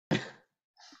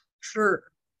sure.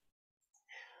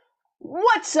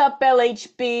 What's up,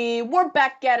 LHB? We're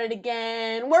back at it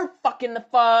again. We're fucking the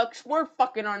fucks. We're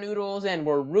fucking our noodles and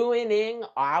we're ruining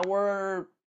our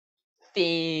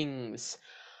things.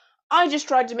 I just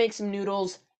tried to make some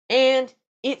noodles and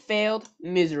it failed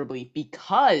miserably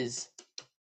because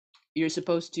you're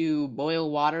supposed to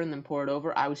boil water and then pour it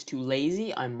over. I was too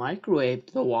lazy. I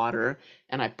microwaved the water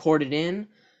and I poured it in.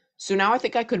 So now I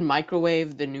think I could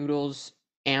microwave the noodles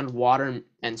and water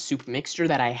and soup mixture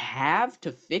that I have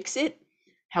to fix it.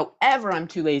 However, I'm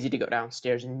too lazy to go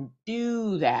downstairs and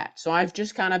do that. So I've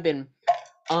just kind of been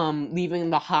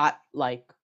leaving the hot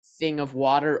thing of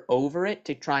water over it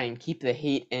to try and keep the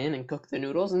heat in and cook the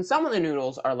noodles. And some of the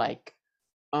noodles are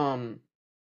um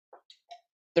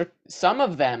some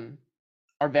of them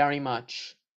are very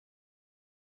much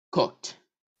cooked.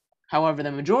 However,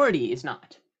 the majority is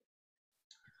not.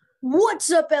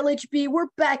 What's up, LHB? We're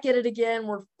back at it again.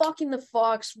 We're fucking the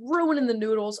fox, ruining the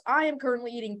noodles. I am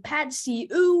currently eating pad see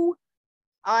ew.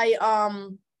 I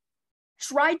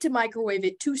tried to microwave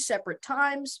it 2 separate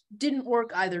times, didn't work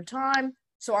either time.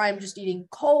 So I am just eating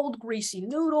cold, greasy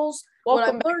noodles.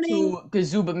 Welcome back to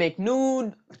Gazuba Make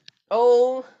Nude.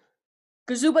 Oh,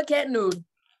 Gazuba can't nude.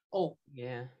 Oh,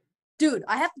 yeah. dude,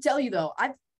 I have to tell you though,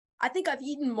 I think I've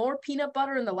eaten more peanut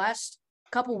butter in the last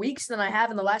couple weeks than I have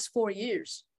in the last 4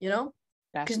 years. You know,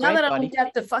 That's because now great, that I buddy. looked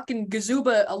at the fucking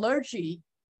Gazuba allergy,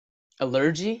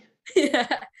 Allergy? yeah,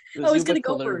 I was gonna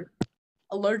go Gazuba for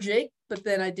allergic, but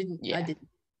then I didn't. Yeah. I didn't.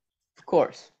 Of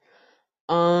course.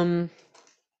 It's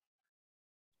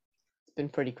been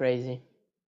pretty crazy.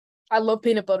 I love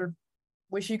peanut butter.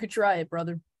 Wish you could try it,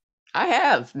 brother. I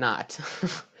have not.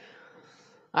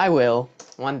 I will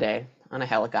one day on a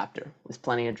helicopter with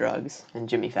plenty of drugs and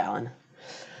Jimmy Fallon.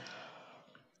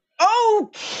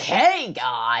 Okay,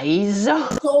 guys.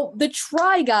 So the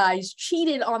Try Guys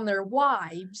cheated on their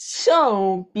wives.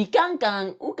 So,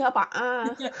 bigangang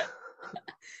ukapa.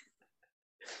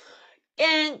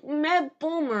 And met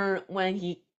Boomer when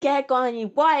he got on his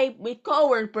wife with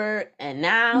coworker, and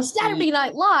now And Saturday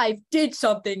Night Live did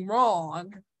something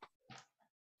wrong.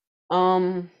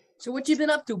 So what you been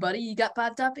up to, buddy? You got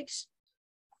 5 topics?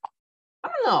 I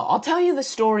don't know. I'll tell you the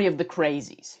story of the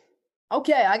crazies.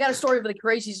 Okay, I got a story of the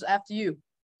crazies after you.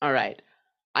 All right.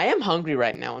 I am hungry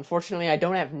right now. Unfortunately, I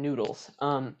don't have noodles.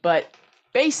 But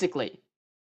basically,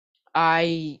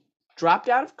 I dropped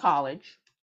out of college,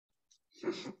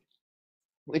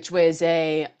 which was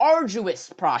a arduous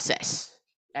process,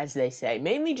 as they say,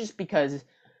 mainly just because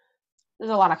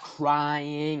there's a lot of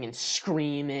crying and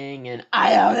screaming and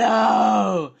I don't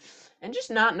know, and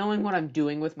just not knowing what I'm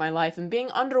doing with my life and being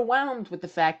underwhelmed with the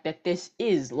fact that this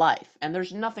is life and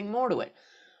there's nothing more to it.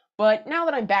 But now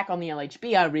that I'm back on the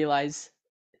LHB, I realize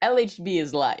LHB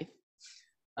is life.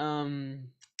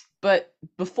 But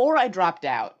before I dropped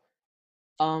out,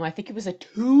 I think it was a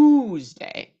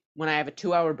Tuesday when I have a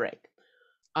 2-hour break.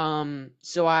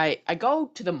 So I go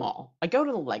to the mall. I go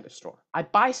to the Lego store. I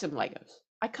buy some Legos.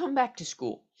 I come back to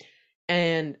school.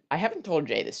 And I haven't told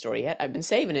Jay this story yet. I've been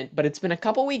saving it, but it's been a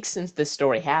couple weeks since this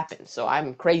story happened, so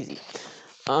I'm crazy.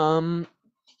 You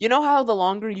know how the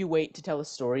longer you wait to tell a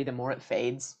story, the more it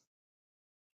fades?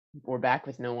 We're back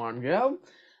with No Arm Joe.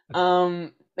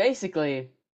 Basically,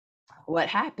 what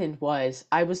happened was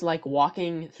I was like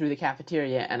walking through the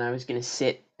cafeteria and I was gonna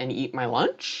sit and eat my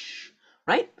lunch,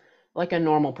 right? Like a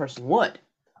normal person would.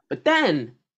 But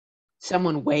then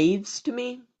someone waves to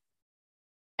me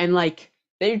and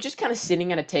they're just kind of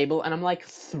sitting at a table and I'm like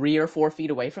 3 or 4 feet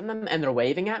away from them and they're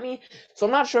waving at me. So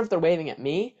I'm not sure if they're waving at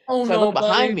me. Oh So I no, look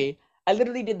behind buddy. me. I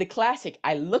literally did the classic.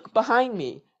 I look behind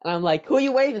me and I'm like, who are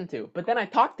you waving to? But then I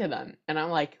talked to them and I'm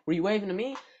like, were you waving to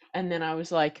me? And then I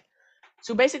was like,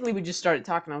 so basically we just started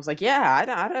talking. I was like, yeah,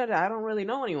 I don't really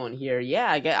know anyone here.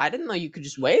 Yeah, I didn't know you could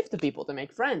just wave to people to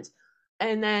make friends.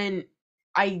 And then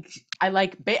I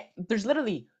there's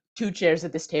literally 2 chairs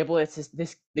at this table. It's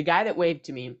the guy that waved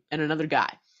to me and another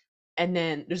guy. And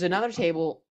then there's another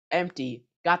table empty,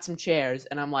 got some chairs,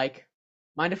 and I'm like,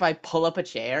 mind if I pull up a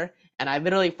chair? And I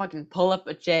literally fucking pull up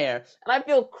a chair. And I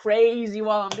feel crazy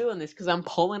while I'm doing this because I'm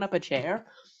pulling up a chair.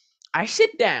 I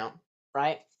sit down,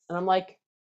 right? And I'm like,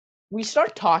 we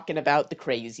start talking about the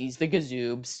crazies, the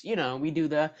gazoobs. You know, we do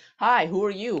the, hi, who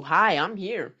are you? Hi, I'm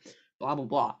here. Blah, blah,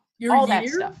 blah. You're All that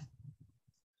here? stuff.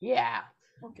 Yeah.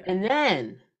 Okay. And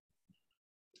then,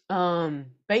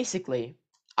 basically,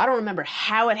 I don't remember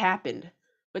how it happened,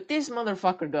 but this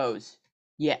motherfucker goes,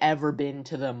 you ever been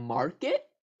to the market?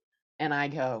 And I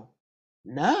go,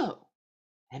 no.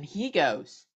 And he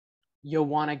goes, you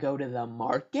want to go to the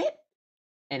market?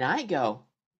 And I go,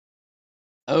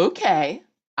 okay.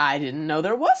 I didn't know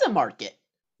there was a market.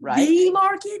 right? The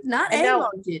market, not And a now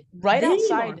market. right The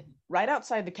outside market. right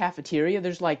outside the cafeteria,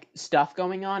 there's like stuff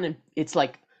going on, and it's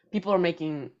like people are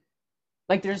making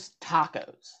like there's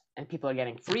tacos and people are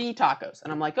getting free tacos.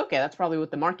 And I'm like, okay, that's probably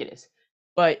what the market is.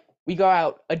 But we go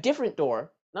out a different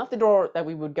door, not the door that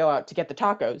we would go out to get the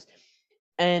tacos.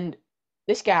 And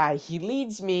this guy, he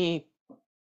leads me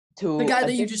The to guy a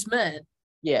that you just met,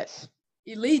 yes.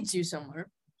 he leads you somewhere.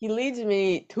 He leads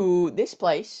me to this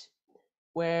place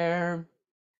where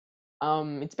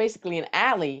it's basically an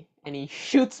alley and he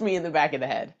shoots me in the back of the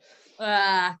head.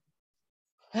 Ah,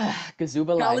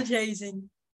 Gazuba college life. hazing.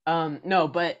 No,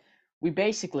 but we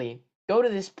basically go to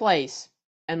this place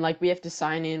and like we have to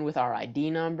sign in with our ID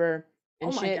number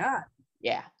and Oh my shit. god.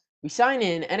 Yeah. We sign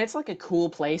in and it's like a cool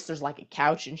place. There's like a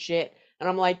couch and shit. And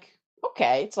I'm like,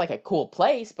 okay, it's like a cool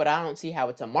place, but I don't see how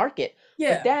it's a market. But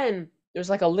Yeah. then there's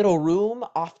like a little room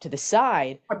off to the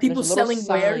side. Are And there's people a little selling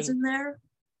wares sign. in there?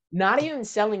 Not even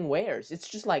selling wares. It's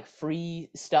just like free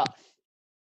stuff.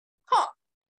 Huh.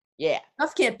 Yeah.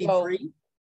 Stuff can't be So free.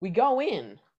 we go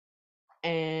in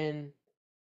and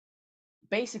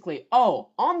basically,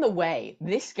 on the way,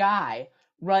 this guy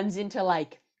runs into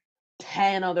like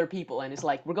 10 other people and is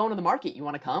like, we're going to the market. You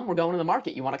want to come? We're going to the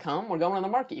market. You want to come? We're going to the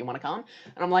market. You want to come?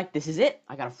 And I'm like, this is it.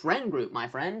 I got a friend group, my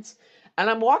friends. And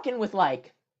I'm walking with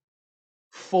like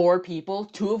 4 people,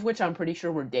 2 of which I'm pretty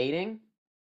sure were dating.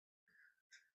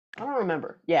 I don't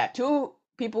remember. Yeah, 2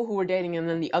 people who were dating and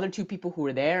then the other 2 people who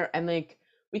were there. And like,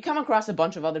 we come across a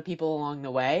bunch of other people along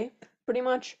the way, pretty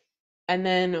much. And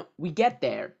then we get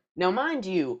there. Now, mind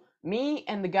you, me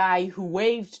and the guy who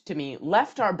waved to me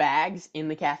left our bags in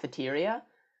the cafeteria.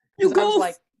 You Because I was go.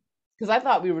 like, because I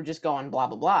thought we were just going blah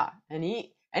blah blah. And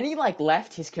he like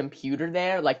left his computer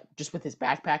there, like just with his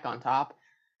backpack on top.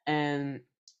 And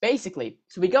basically,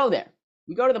 so we go there.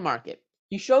 We go to the market.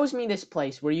 He shows me this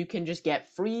place where you can just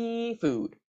get free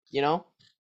food, you know?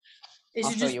 Is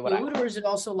I'll it show just you what I food or is it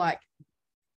also like,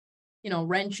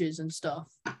 wrenches and stuff?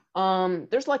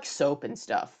 there's like soap and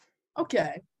stuff.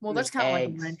 Okay. Well, And that's there's kind of like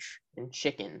a eggs wrench. and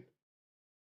chicken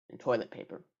and toilet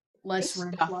paper. Less Just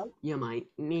wrench stuff like. you might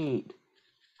need.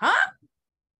 Huh?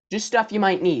 Just stuff you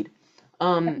might need.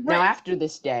 Now Right. after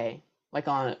this day, like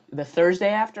on the Thursday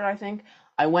after, I think,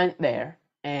 I went there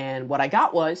and what I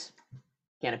got was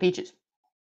a can of peaches.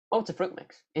 Oh, it's a fruit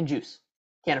mix and juice.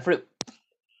 Can of fruit.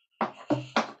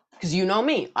 Because you know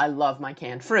me, I love my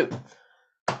canned fruit.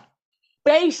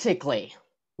 Basically,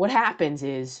 what happens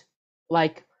is,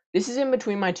 like, this is in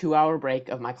between my 2-hour break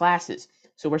of my classes.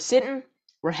 So we're sitting,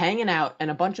 we're hanging out, and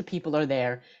a bunch of people are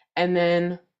there. And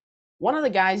then one of the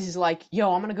guys is like,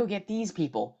 yo, I'm gonna go get these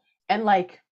people. And,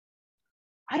 like,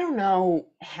 I don't know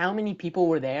how many people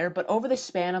were there, but over the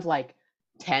span of, like,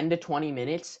 10 to 20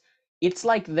 minutes, it's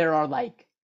like there are, like,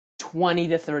 20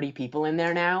 to 30 people in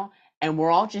there now. And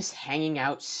we're all just hanging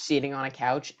out, sitting on a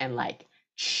couch, and, like,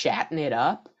 chatting it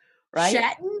up, right?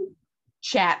 Chatting?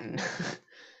 Chatting.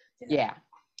 Yeah.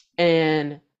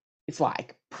 And it's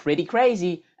like pretty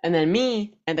crazy. And then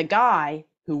me and the guy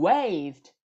who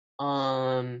waved,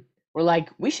 were like,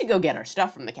 we should go get our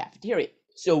stuff from the cafeteria.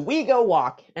 So we go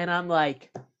walk, and I'm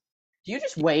like, do you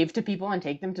just wave to people and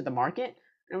take them to the market?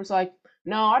 And it was like,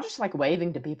 no, I just like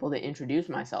waving to people to introduce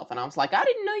myself. And I was like, I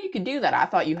didn't know you could do that. I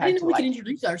thought you I had didn't to know we could like,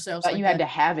 introduce ourselves thought like you had that. to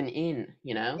have an in,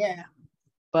 you know? Yeah.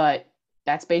 But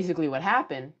that's basically what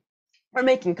happened. We're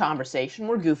making conversation,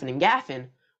 we're goofing and gaffing.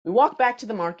 We walk back to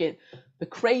the market, the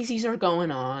crazies are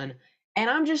going on, and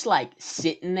I'm just like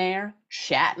sitting there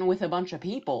chatting with a bunch of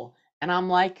people. And I'm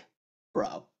like,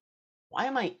 bro, why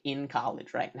am I in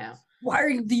college right now? Why are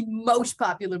you the most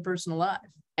popular person alive?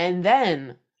 And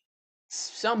then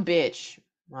some bitch,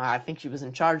 I think she was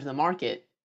in charge of the market.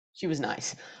 She was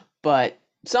nice. But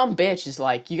some bitch is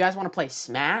like, you guys want to play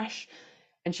Smash?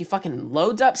 And she fucking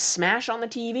loads up Smash on the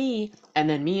TV. And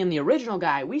then me and the original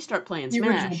guy, we start playing The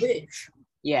original Smash. bitch.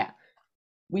 Yeah.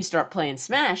 We start playing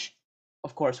Smash.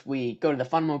 Of course, we go to the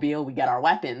Funmobile, we get our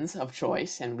weapons of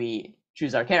choice, and we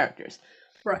choose our characters.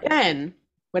 Right. Then,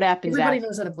 what happens Everybody after...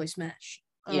 knows how to play Smash.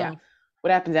 Yeah.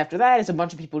 What happens after that is a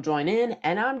bunch of people join in,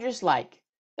 and I'm just like,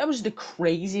 that was the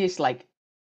craziest, like,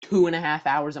 2.5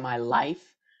 hours of my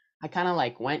life. I kind of,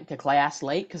 like, went to class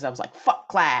late, because I was like, fuck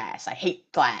class, I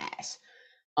hate class.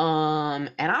 And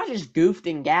I just goofed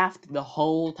and gaffed the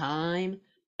whole time.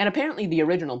 And apparently the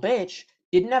original bitch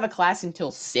didn't have a class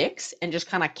until 6, and just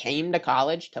kind of came to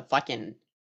college to fucking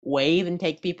wave and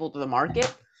take people to the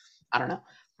market. I don't know.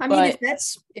 I mean,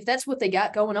 if that's what they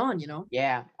got going on,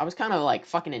 Yeah, I was kind of like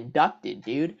fucking inducted,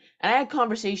 dude. And I had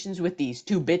conversations with these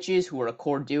 2 bitches who were a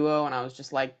core duo, and I was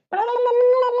just like, The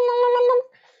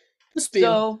spiel.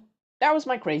 so that was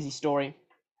my crazy story.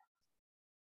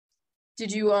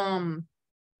 Did you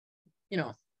you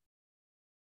know?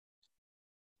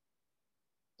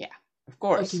 Yeah, of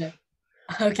course. Okay.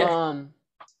 Okay.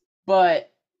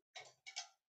 But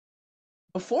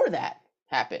before that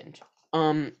happened,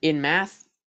 in math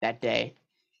that day,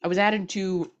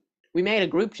 we made a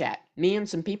group chat. Me and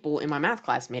some people in my math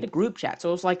class made a group chat. So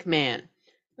I was like, man,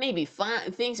 maybe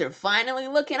things are finally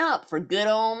looking up for good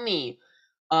old me.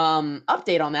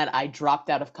 Update on that, I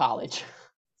dropped out of college.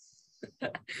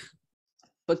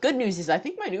 But good news is I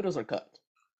think my noodles are cooked.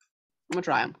 I'm gonna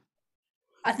try them.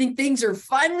 I think things are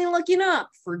finally looking up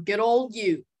for good old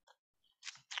you.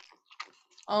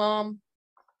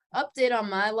 Update on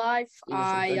my life.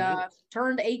 I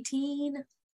turned 18.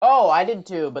 Oh, I did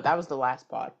too, but that was the last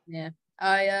pod. Yeah.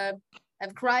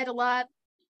 I've cried a lot.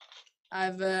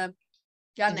 I've gotten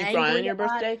angry. Did you cry on your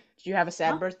birthday? Did you have a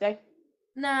sad birthday?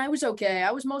 Nah, it was okay.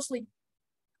 I was mostly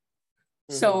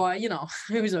so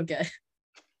it was okay.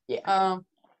 Yeah.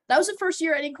 That was the first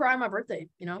year I didn't cry on my birthday,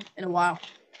 in a while.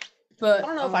 But I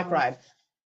don't know if I cried.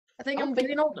 I think I'm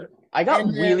getting older. I got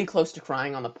really close to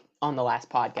crying on the last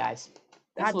pod, guys.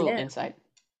 That's a little insight.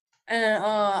 And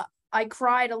I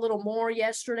cried a little more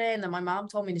yesterday, and then my mom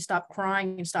told me to stop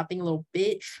crying and stop being a little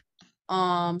bitch.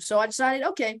 So I decided,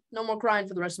 okay, no more crying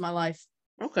for the rest of my life.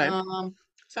 Okay.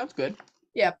 Sounds good.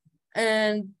 Yeah.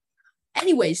 And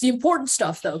anyways, the important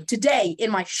stuff though. Today in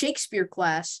my Shakespeare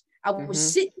class, I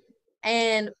was sitting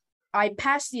and I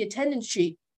passed the attendance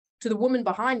sheet to the woman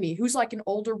behind me, who's like an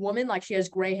older woman, like she has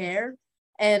gray hair,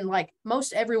 and like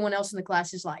most everyone else in the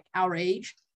class is like our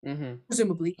age,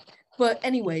 presumably. But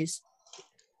anyways,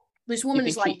 this woman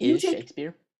is like, "Is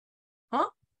Shakespeare?" Huh?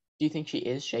 Do you think she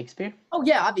is Shakespeare? Oh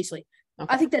yeah, obviously.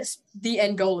 Okay. I think that's the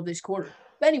end goal of this quarter.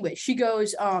 But anyway, she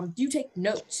goes, "Do you take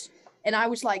notes?" And I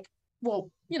was like, "Well,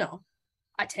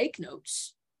 I take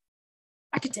notes.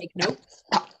 I could take notes."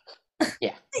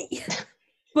 Yeah.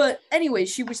 But anyway,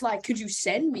 she was like, "Could you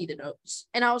send me the notes?"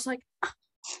 And I was like, "Are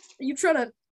you trying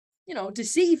to,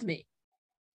 deceive me?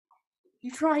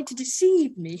 You trying to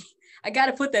deceive me?" I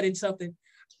gotta put that in something.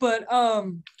 But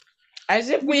as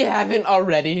if we haven't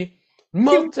already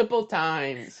multiple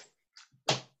times.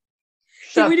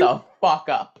 Shut the fuck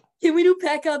up. Can we do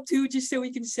Pack Up 2 just so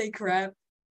we can say crap?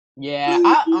 Yeah,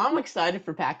 I'm excited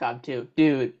for Pack Up 2.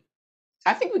 Dude,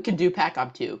 I think we could do Pack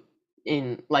Up 2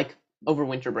 in, over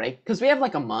winter break. Because we have,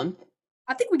 a month.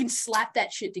 I think we can slap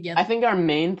that shit together. I think our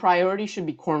main priority should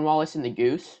be Cornwallis and the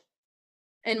Goose.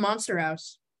 And Monster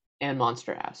House.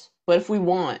 But if we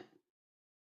want,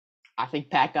 I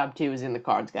think Pack Up 2 is in the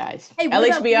cards, guys. Hey,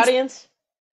 LHB audience?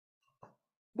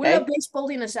 What about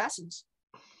Basebaldian Assassins?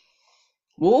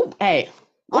 We'll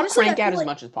honestly, crank out as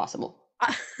much as possible.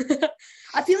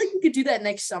 I feel like we could do that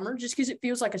next summer just because it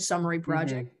feels like a summery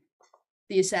project.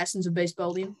 The Assassins of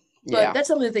Basebaldian. But that's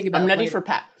something to think about. I'm ready for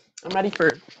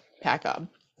Pack Up.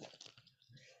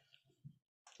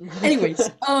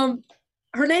 Anyways,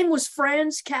 her name was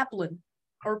Franz Kaplan.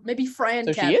 Or maybe Fran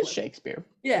Kaplan. She is Shakespeare.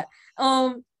 Yeah.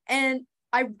 And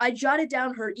I jotted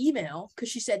down her email because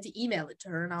she said to email it to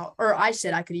her, and I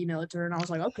said I could email it to her, and I was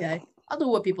like, okay, I'll do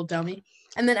what people tell me.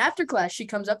 And then after class, she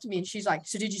comes up to me and she's like,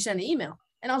 "So did you send the email?"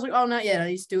 And I was like, "Oh, not yet. I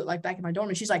need to do it back in my dorm."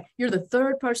 And she's like, "You're the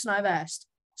third person I've asked,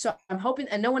 so I'm hoping,"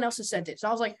 and no one else has sent it. So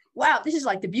I was like, "Wow, this is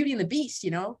like the Beauty and the Beast,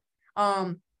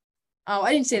 I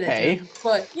didn't say that, to her,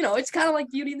 but it's kind of like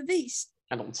Beauty and the Beast.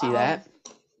 I don't see that.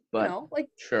 But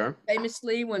sure.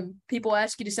 Famously, when people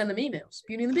ask you to send them emails,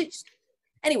 Beauty and the Beast.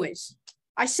 Anyways,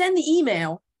 I send the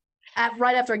email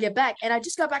right after I get back, and I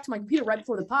just got back to my computer right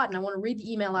before the pod, and I want to read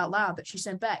the email out loud that she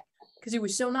sent back because it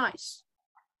was so nice.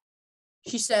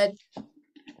 She said,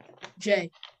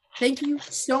 "Jay, thank you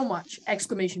so much! !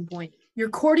 Your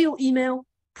cordial email,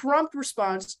 prompt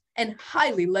response, and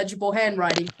highly legible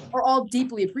handwriting are all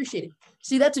deeply appreciated."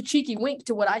 See, that's a cheeky wink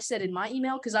to what I said in my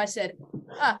email, because I said,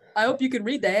 "I hope you can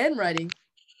read the handwriting,"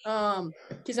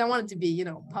 because I wanted to be,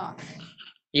 posh.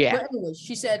 Yeah. But anyways,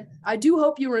 she said, "I do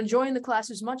hope you are enjoying the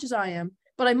class as much as I am,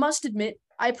 but I must admit,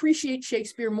 I appreciate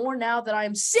Shakespeare more now that I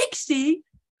am 60.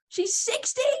 She's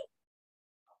 60?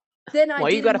 Then I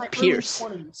did in my early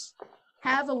 20s.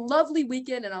 Have a lovely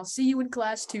weekend, and I'll see you in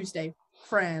class Tuesday.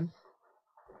 Fran."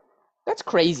 That's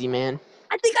crazy, man.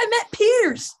 I think I met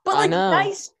Pierce, but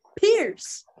nice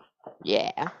Pierce.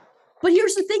 Yeah. But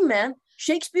here's the thing, man.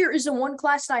 Shakespeare is the one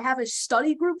class that I have a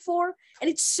study group for, and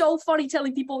it's so funny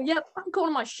telling people, "Yeah, I'm going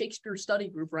to my Shakespeare study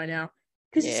group right now,"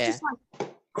 because it's just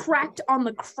cracked on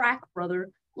the crack, brother.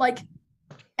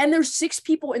 And there's 6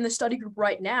 people in the study group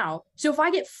right now. So if I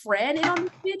get Fran in on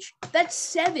this bitch, that's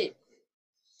 7.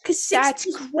 Because 6 that's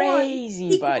is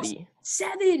crazy, buddy.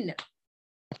 7.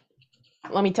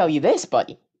 Let me tell you this,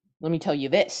 buddy. Let me tell you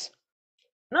this.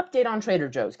 An update on Trader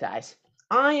Joe's, guys.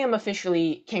 I am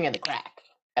officially king of the crack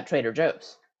at Trader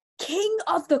Joe's. King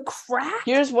of the crack?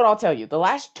 Here's what I'll tell you. The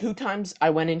last 2 times I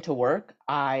went into work,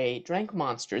 I drank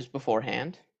Monsters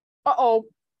beforehand. Uh-oh.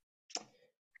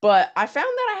 But I found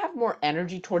that I have more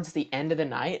energy towards the end of the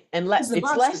night, and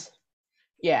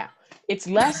it's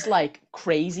less like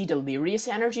crazy delirious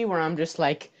energy where I'm just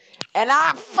like, and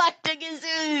I fucked a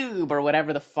gazoob or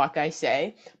whatever the fuck I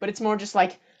say. But it's more just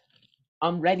like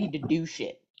I'm ready to do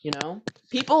shit, you know?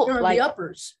 People You're like the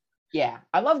uppers. Yeah,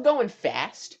 I love going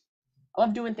fast. I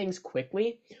love doing things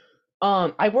quickly.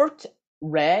 I worked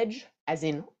reg, as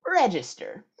in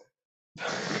register.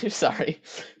 Sorry,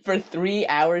 for 3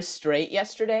 hours straight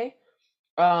yesterday.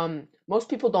 Most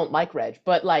people don't like reg,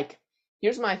 but like,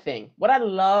 here's my thing. What I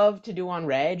love to do on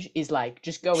reg is like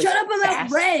just go Shut as up about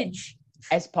fast Reg!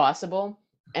 as possible,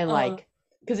 and like,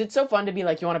 because it's so fun to be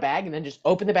like, you want a bag, and then just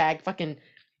open the bag, fucking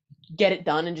get it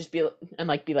done, and just be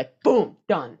like, boom,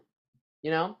 done.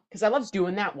 You know? Because I love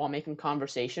doing that while making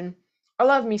conversation. I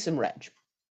love me some reg.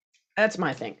 That's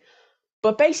my thing.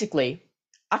 But basically,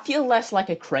 I feel less like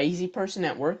a crazy person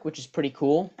at work, which is pretty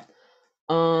cool.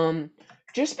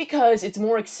 Just because it's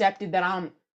more accepted that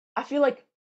I feel like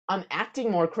I'm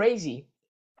acting more crazy,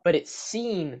 but it's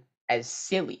seen as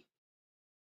silly.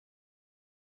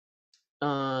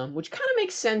 Which kind of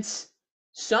makes sense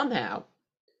somehow.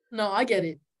 No, I get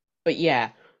it. But yeah,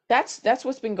 that's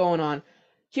what's been going on.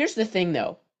 Here's the thing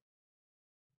though.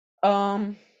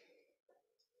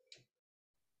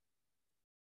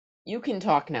 You can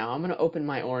talk now. I'm gonna open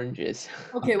my oranges.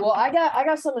 Okay, well, I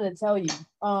got something to tell you.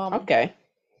 Okay.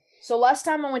 So last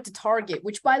time I went to Target,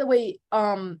 which by the way,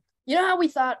 you know how we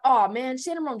thought, oh man,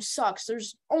 Santa Rome sucks.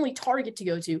 There's only Target to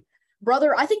go to.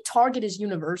 Brother, I think Target is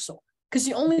universal. Because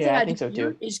the only thing Yeah, I I think do so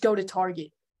here too. is go to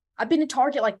Target. I've been to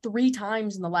Target like 3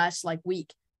 times in the last like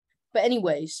week. But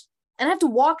anyways, and I have to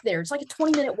walk there. It's like a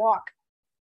 20-minute walk.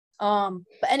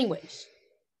 But anyways,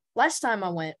 last time I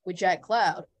went with Jack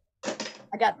Cloud,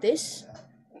 I got this.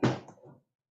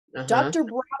 Dr.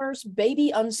 Bronner's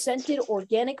Baby Unscented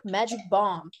Organic Magic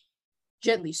Balm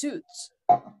gently soothes.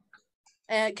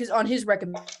 And because on his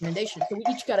recommendation, so we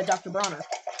each got a Dr. Bronner.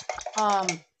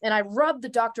 And I rubbed the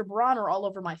Dr. Bronner all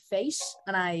over my face,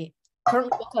 and I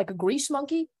currently look like a grease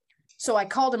monkey. So I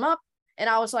called him up, and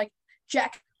I was like,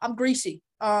 Jack, I'm greasy.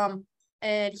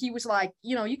 And he was like,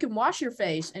 you know, you can wash your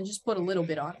face and just put a little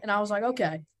bit on. And I was like,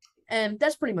 okay. And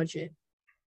that's pretty much it.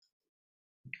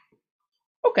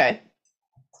 Okay.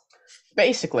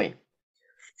 Basically.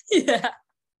 Yeah.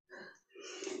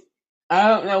 I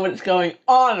don't know what's going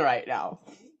on right now.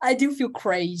 I do feel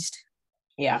crazed.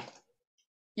 Yeah.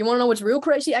 You want to know what's real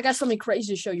crazy? I got something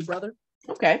crazy to show you, brother.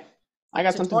 Okay. I got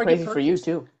It's a something Target crazy for you purchase.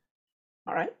 too.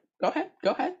 All right. Go ahead.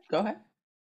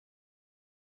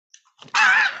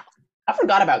 Ah! I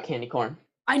forgot about candy corn.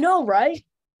 I know, right?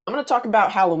 I'm going to talk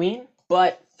about Halloween,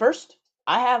 but first,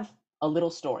 I have a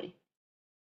little story.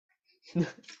 It's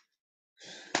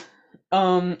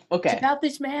Okay. about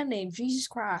this man named Jesus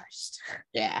Christ.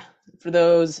 Yeah. For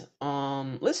those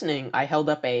listening, I held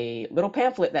up a little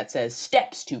pamphlet that says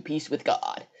Steps to Peace with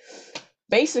God.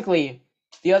 Basically,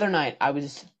 the other night I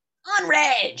was on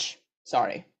rage.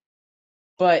 Sorry.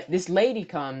 But this lady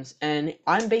comes and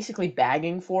I'm basically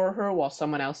bagging for her while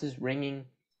someone else is ringing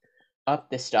up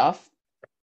the stuff.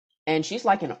 And she's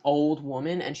like an old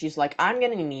woman, and she's like, I'm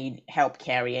gonna need help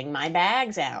carrying my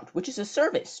bags out, which is a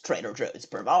service Trader Joe's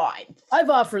provides.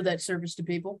 I've offered that service to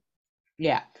people.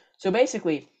 Yeah. So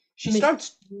basically, she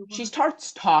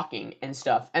starts talking and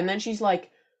stuff, and then she's like,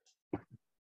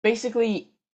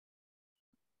 basically,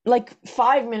 like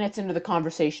 5 minutes into the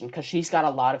conversation, because she's got a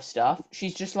lot of stuff,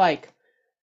 she's just like,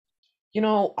 you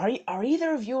know, are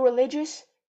either of you religious?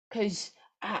 Because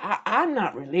I'm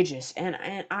not religious, and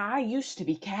I used to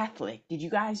be Catholic. Did you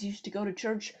guys used to go to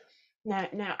church?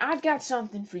 Now I've got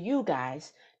something for you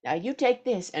guys. Now you take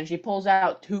this, and she pulls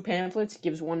out 2 pamphlets,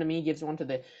 gives one to me, gives one to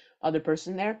the other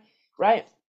person there, right?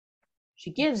 She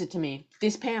gives it to me,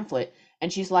 this pamphlet,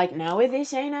 and she's like, "Now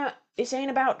this ain't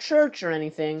about church or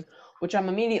anything." Which I'm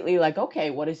immediately like, okay,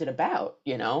 what is it about?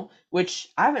 You know, which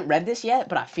I haven't read this yet,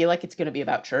 but I feel like it's gonna be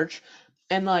about church,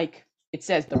 and like it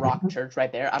says the Rock Church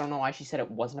right there. I don't know why she said it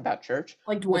wasn't about church,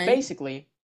 Like but Dwayne. basically,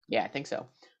 yeah, I think so.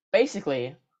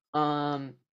 Basically,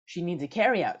 she needs a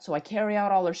carry out, so I carry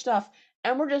out all her stuff,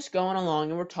 and we're just going along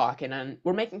and we're talking and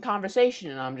we're making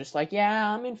conversation, and I'm just like,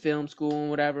 yeah, I'm in film school and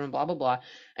whatever and blah blah blah.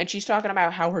 And she's talking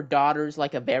about how her daughter's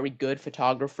like a very good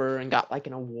photographer and got like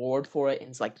an award for it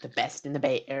and is like the best in the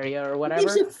Bay Area or Who gives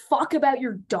whatever. a fuck about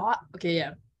your dot? Okay,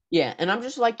 yeah. Yeah, and I'm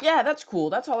just like, yeah, that's cool.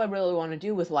 That's all I really want to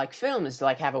do with like film is to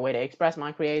like have a way to express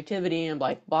my creativity and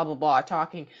like blah blah blah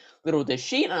talking. Little does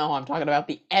she know I'm talking about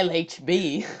the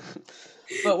LHB.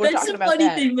 But we're That's talking a about funny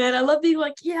that. thing, man. I love being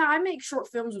like, yeah, I make short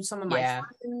films with some of my Yeah.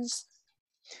 friends.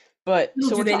 But Little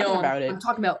so do we're they talking know about I'm it.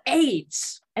 talking about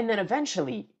AIDS. And then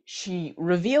eventually she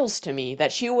reveals to me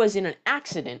that she was in an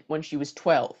accident when she was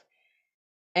 12.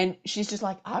 And she's just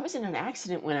like, I was in an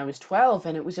accident when I was 12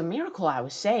 and it was a miracle I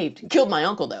was saved. Killed my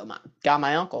uncle though.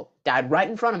 My uncle died right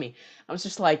in front of me. I was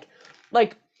just like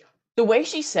the way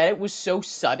she said it was so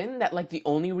sudden that like the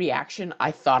only reaction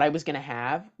I thought I was going to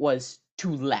have was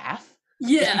to laugh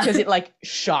just Yeah. because it like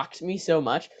shocked me so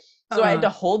much. So I had to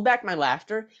hold back my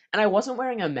laughter and I wasn't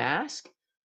wearing a mask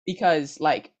because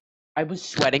like I was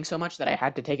sweating so much that I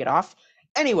had to take it off.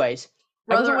 Anyways,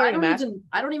 I wasn't Brother, wearing a mask.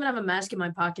 I don't even have a mask in my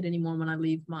pocket anymore when I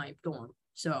leave my dorm.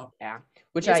 So Yeah,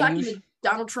 which you're talking to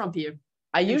Donald Trump here.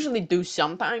 I Anyway, usually do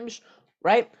sometimes,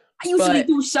 right? I usually But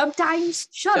do sometimes.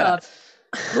 Shut shut up. up.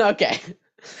 Okay.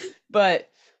 But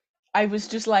I was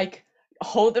just like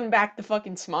holding back the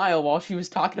fucking smile while she was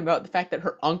talking about the fact that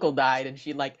her uncle died and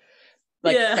she like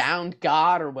Yeah. found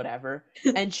God or whatever.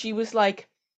 And she was like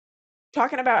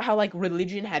talking about how like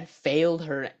religion had failed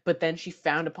her, but then she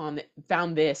found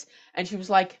this and she was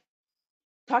like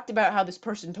talked about how this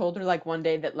person told her like one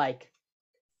day that like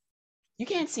you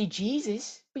can't see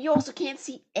Jesus, but you also can't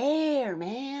see air,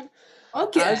 man. I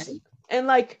Okay. was, and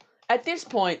like at this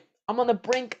point, I'm on the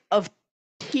brink of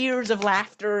tears of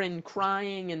laughter and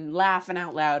crying and laughing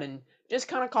out loud and just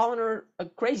kind of calling her a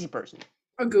crazy person.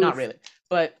 A Not goof. really,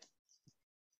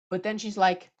 but then she's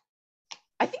like,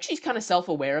 I think she's kind of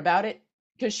self-aware about it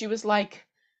because she was like,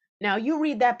 now you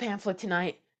read that pamphlet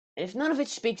tonight. And if none of it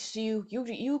speaks to you,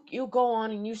 you go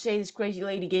on and you say this crazy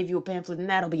lady gave you a pamphlet, and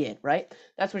that'll be it, right?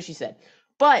 That's what she said.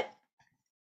 But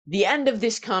the end of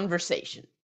this conversation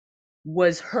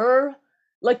was her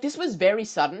like this was very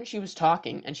sudden. She was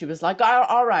talking and she was like,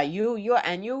 all right, you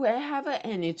have it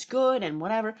and it's good and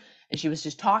whatever. And she was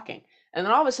just talking. And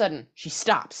then all of a sudden she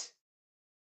stops.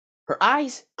 Her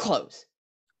eyes close.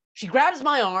 She grabs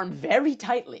my arm very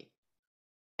tightly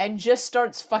and just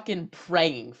starts fucking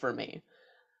praying for me.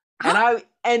 And How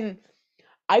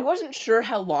I wasn't sure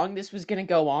how long this was gonna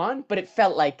go on, but it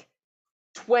felt like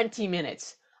 20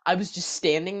 minutes. I was just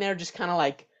standing there just kind of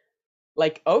like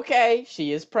okay,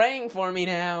 she is praying for me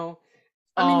now.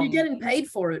 I mean, you're Um getting paid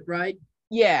for it, right?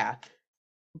 yeah,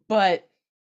 but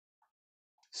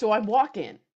so I walk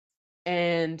in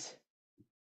and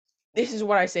this is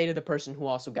what I say to the person who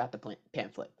also got the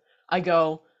pamphlet. I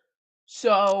go,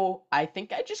 "So, I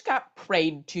think I just got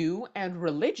prayed to and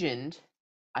religioned.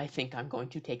 I think I'm going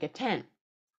to take a 10."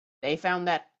 They found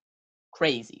that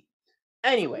crazy.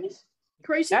 Anyways,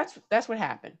 Crazy. that's what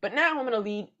happened. But now I'm going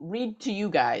to read to you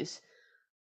guys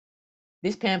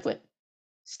this pamphlet,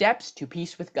 Steps to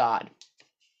Peace with God.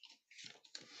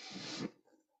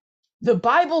 The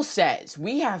Bible says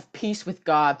we have peace with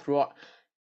God through our.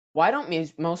 Why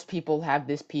don't most people have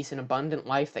this peace and abundant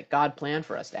life that God planned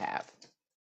for us to have?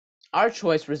 Our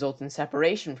choice results in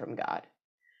separation from God.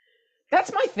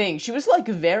 That's my thing. She was like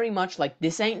very much like,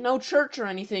 this ain't no church or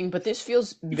anything, but this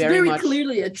feels It's very very much.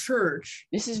 clearly a church.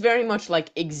 This is very much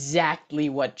like exactly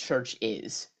what church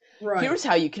is. Right. Here's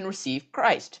how you can receive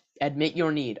Christ. Admit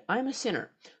your need. I'm a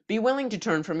sinner. Be willing to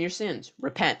turn from your sins.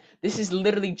 Repent. This is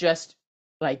literally just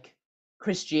like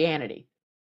Christianity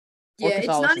or Yeah, it's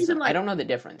not even Catholicism. I like don't know the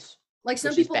difference, some which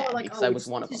is people are bad like, because I oh, was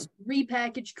it's one of them. just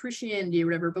repackaged Christianity or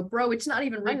whatever. But bro, it's not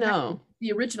even I repackaged. know.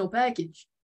 The original package.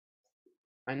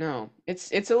 I know.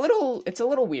 It's a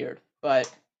little weird, but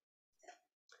How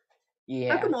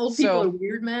yeah. come old people are So,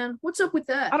 weird, man? What's up with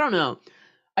I that? don't know.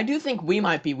 I do think we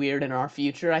might be weird in our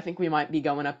future. I think we might be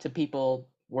going up to people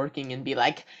working and be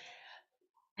like,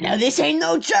 "No, this ain't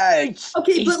no church.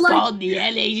 Okay, It's but like, called the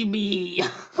LHB."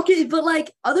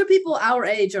 other people our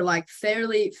age are like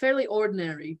fairly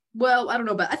ordinary. Well, I don't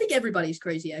know, but I think everybody's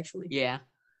crazy actually. Yeah.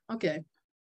 Okay.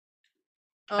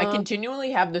 I Um,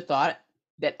 continually have the thought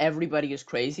that everybody is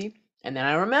crazy, and then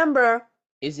I remember,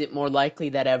 is it more likely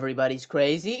that everybody's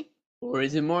crazy, or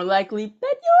is it more likely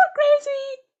that you're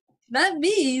crazy? not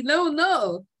me. No,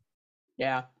 no.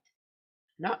 Yeah.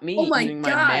 Not Oh me my eating my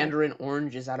god. mandarin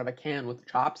oranges out of a can with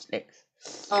chopsticks.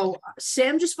 Oh,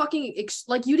 Sam just fucking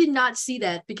like you did not see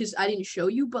that because I didn't show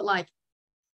you, but like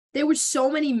there were so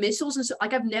many missiles and so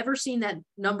like I've never seen that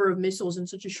number of missiles in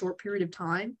such a short period of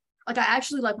time. Like I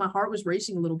actually like my heart was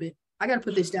racing a little bit. I gotta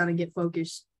put this down and get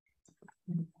focused.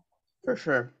 For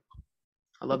sure.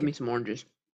 I love Okay. me some oranges.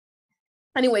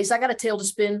 Anyways, I got a tail to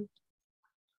spin.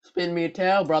 Spin me a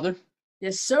tail, brother.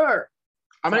 Yes, sir.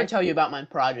 I'm So going I to tell you about my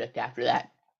project after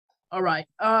that. All right.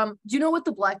 Do you know what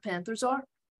the Black Panthers are?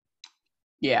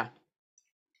 Yeah.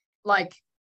 Like,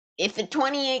 It's the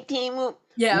 2018 move.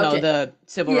 yeah, No, okay. the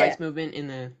civil Yeah. rights movement in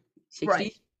the 60s?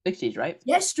 Right. 60s, right?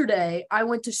 Yesterday, I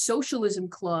went to Socialism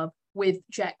Club with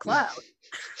Jack Cloud.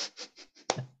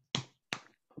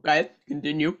 Okay,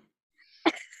 continue.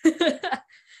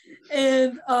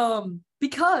 And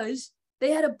because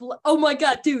they had oh my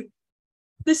god, dude,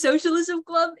 the Socialism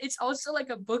Club, it's also like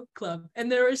a book club,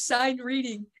 and their assigned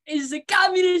reading is the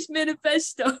Communist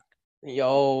Manifesto.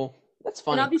 Yo, that's And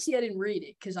funny. obviously I didn't read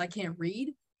it because I can't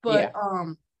read, but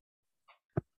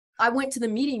I went to the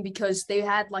meeting because they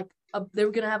had like they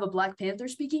were gonna have a Black Panther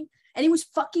speaking, and he was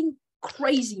fucking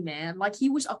crazy, man. Like he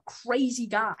was a crazy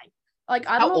guy. Like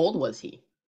I don't How know. old was he?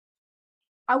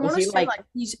 I want to he, say like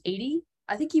he's 80.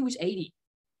 I think he was 80,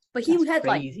 but he That's had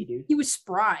crazy, dude. he was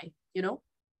spry, you know.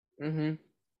 Mm-hmm.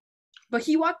 But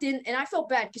he walked in, and I felt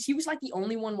bad because he was like the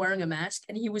only one wearing a mask,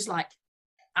 and he was like,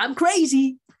 "I'm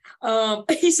crazy."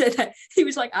 He said that he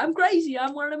was like, "I'm crazy.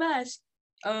 I'm wearing a mask."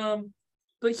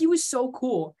 But he was so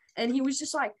cool, and he was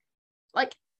just like,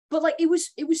 but like it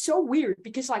was so weird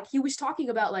because like he was talking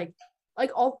about like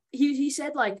all he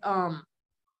said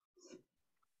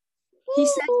he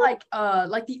said like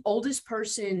the oldest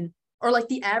person or like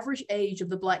the average age of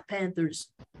the Black Panthers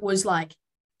was like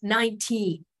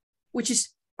 19, which is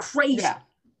crazy. Yeah.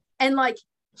 And like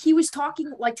he was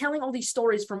talking like telling all these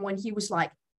stories from when he was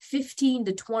like 15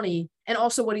 to 20 and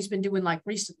also what he's been doing like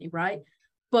recently, right?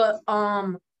 But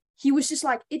he was just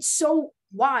like, it's so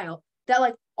wild that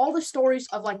like all the stories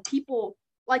of like people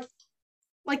like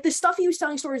the stuff he was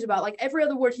telling stories about, like every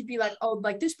other word he'd be like, oh,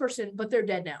 like this person, but they're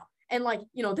dead now. And like,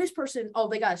 you know, this person, oh,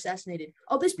 they got assassinated.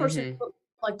 Oh, this person,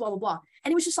 like blah, blah, blah.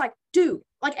 And he was just like, dude,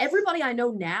 like everybody I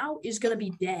know now is going to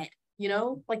be dead, you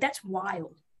know? Like that's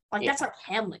wild. Like that's like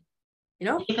Hamlet, you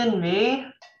know? Even me?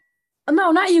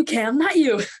 No, not you, Cam, not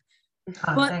you.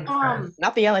 Oh, But thanks, Chris.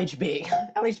 Not the LHB.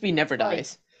 LHB never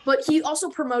dies. But he also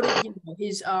promoted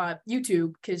his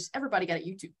YouTube because everybody got a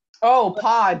YouTube. Oh,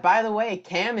 Pod, by the way,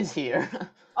 Cam is here.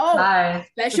 Oh, Hi.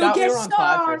 special Forgot we guest were on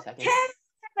Pod for a star, second.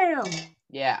 Cam.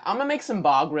 Yeah, I'm gonna make some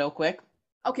bog real quick.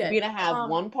 Okay. We're gonna have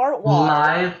 1 part water,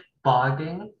 Live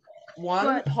bogging.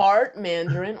 1 part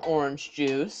mandarin orange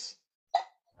juice,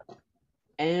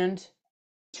 and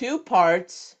 2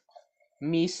 parts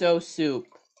miso soup.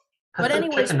 Put But some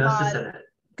anyways, chickenosis in it.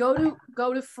 go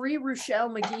to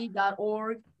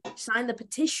freerochellemcgee.org, sign the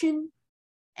petition,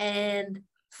 and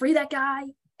free that guy,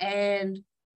 and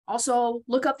also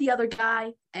look up the other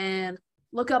guy and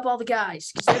look up all the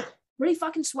guys because they're pretty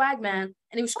fucking swag, man.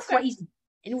 And it was crazy,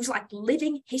 and it was like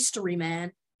living history,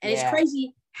 man. And it's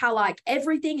crazy how like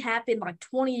everything happened like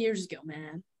 20 years ago,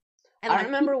 man. And I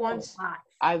remember once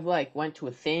I like went to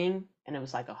a thing and it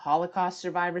was like a Holocaust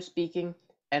survivor speaking,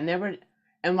 and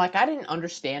like I didn't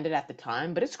understand it at the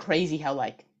time, but it's crazy how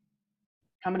like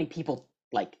how many people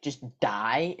like just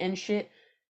die and shit,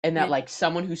 and that like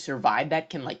someone who survived that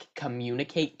can like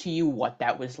communicate to you what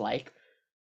that was like.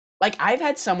 Like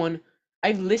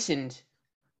I've listened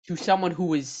to someone who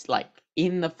was like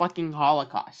in the fucking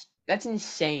Holocaust. That's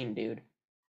insane, dude.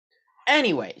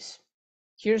 Anyways,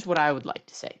 here's what I would like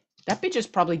to say. That bitch is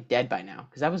probably dead by now,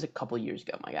 because that was a couple years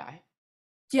ago, my guy.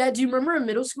 Yeah, do you remember in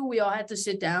middle school we all had to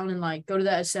sit down and like go to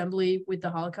that assembly with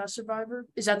the Holocaust survivor?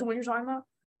 Is that the one you're talking about?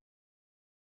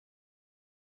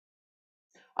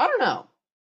 I don't know.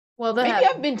 Well, maybe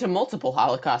I've been to multiple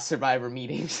Holocaust survivor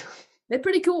meetings. They're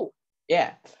pretty cool.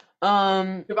 Yeah.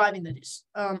 Surviving, that is.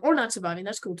 Or not surviving,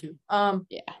 that's cool too.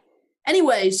 Yeah.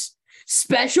 Anyways,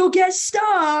 special guest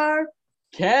star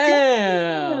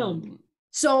Cam.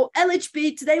 So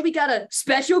LHB, today we got a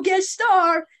special guest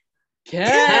star,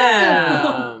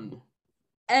 Cam.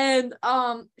 And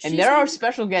they're our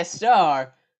special guest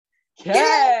star,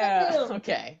 Cam.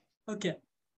 Okay.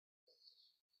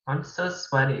 I'm so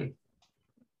sweaty.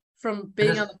 From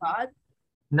being on the pod?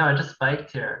 No, I just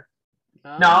spiked here.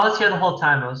 No, I was here the whole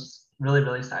time. I was just really,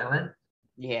 really silent.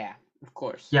 Yeah, of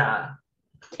course. Yeah.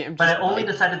 But I only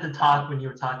decided to talk when you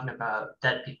were talking about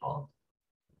dead people.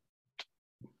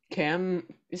 Cam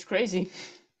is crazy.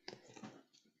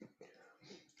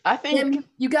 I think. Cam,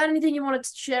 you got anything you wanted to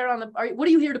share on the? What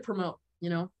are you here to promote? You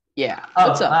know? Yeah.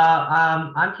 What's up?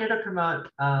 I'm here to promote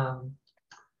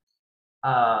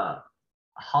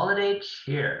holiday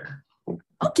cheer.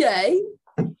 Okay.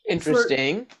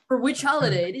 Interesting. For which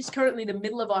holiday? It is currently the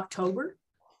middle of October.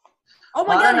 Oh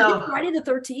my god, is it Friday the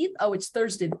 13th? Oh, it's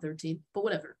Thursday the 13th, but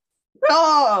whatever.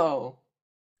 Oh.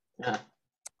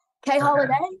 Okay,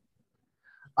 holiday?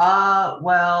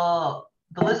 Well,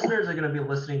 the listeners are going to be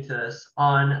listening to this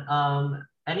on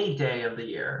any day of the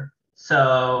year.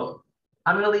 So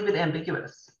I'm going to leave it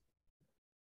ambiguous.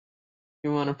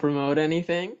 You want to promote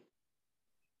anything?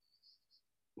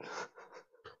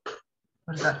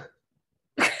 What is that?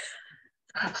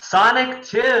 Sonic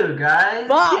 2, guys.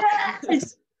 Fuck!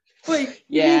 Yes! Wait.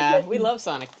 Yeah, we love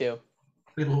Sonic 2.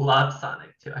 We love Sonic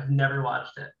 2. I've never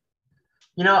watched it.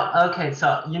 Okay,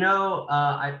 so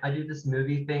I do this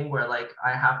movie thing where like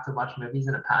I have to watch movies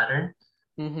in a pattern.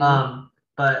 Mm-hmm.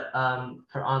 But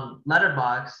for on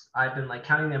Letterboxd, I've been like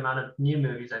counting the amount of new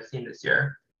movies I've seen this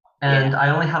year, and I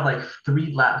only have like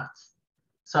 3 left.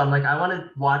 So I'm like, I want to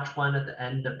watch one at the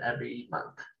end of every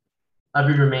month,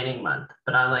 every remaining month.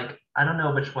 But I'm like, I don't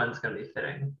know which one's gonna be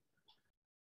fitting.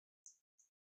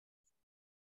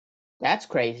 That's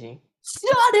crazy.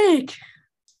 Sonic!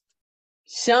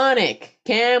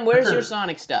 Cam, where's That's your a-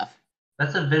 Sonic stuff?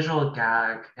 That's a visual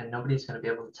gag, and nobody's gonna be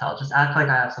able to tell. Just act like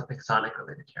I have something Sonic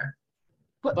related here.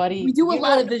 But Buddy, we do a you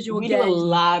lot don't- of visual we gags. do a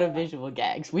lot of visual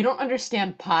gags. We don't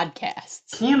understand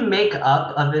podcasts. Can you make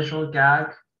up a visual gag?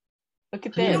 Look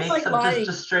at Can you this. don't make like lying.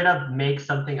 just straight up make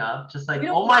something up? Just like, We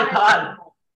don't oh my lie. god,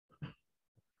 Look at-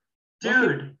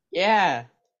 dude, Yeah.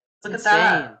 look It's at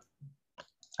that. insane.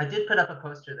 I did put up a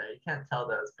poster there. You can't tell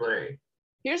though, it's blurry.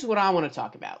 Here's what I want to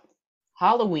talk about.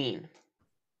 Halloween.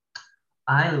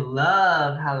 I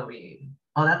love Halloween.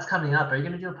 Oh, that's coming up. Are you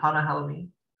gonna do a pod on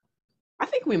Halloween? I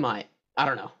think we might. I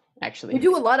don't know, actually. We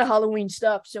do a lot of Halloween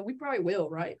stuff, so we probably will,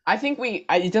 right? I think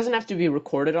it doesn't have to be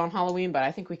recorded on Halloween, but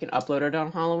I think we can upload it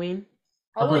on Halloween.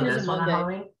 Halloween Upload is a this one on Monday.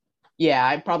 Halloween? Yeah,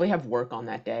 I probably have work on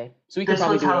that day. So we can This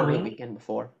probably one's do it over the Halloween? weekend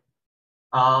before.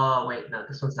 Oh wait, no,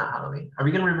 this one's not Halloween. Are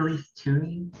we gonna release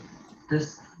 2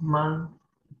 this month?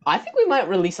 I think we might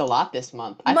release a lot this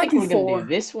month. We I might think do we're gonna 4. do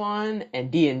this one and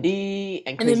D&D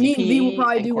and And then Crazy me and V will P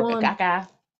probably and do Corca one. Caca.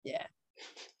 Yeah.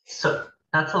 So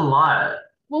that's a lot.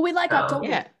 Well, we like So- October.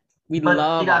 Yeah, we But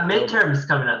love you got October. midterms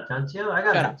coming up, don't you? I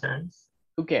got Shut up. midterms.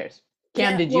 Who cares?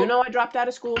 Cam, Yeah, did well- you know I dropped out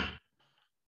of school?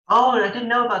 Oh, I didn't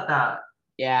know about that.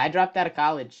 Yeah, I dropped out of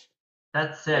college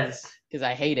That's sick. because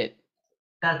I hate it.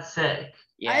 That's sick.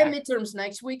 Yeah. I have midterms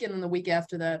next week and then the week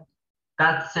after that.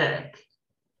 That's sick.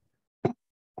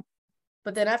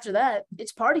 But then after that,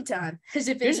 it's party time. As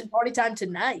if it's party time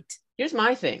tonight. Here's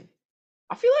my thing.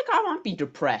 I feel like I won't be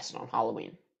depressed on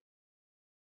Halloween.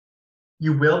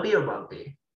 You will be or won't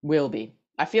be? Will be.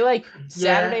 I feel like Yeah.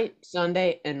 Saturday,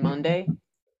 Sunday, and Monday,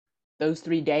 those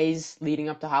 3 days leading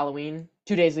up to Halloween,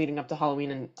 2 days leading up to Halloween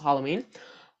and Halloween,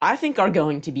 I think are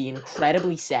going to be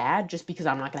incredibly sad just because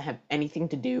I'm not going to have anything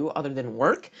to do other than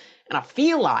work. And I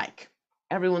feel like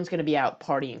everyone's going to be out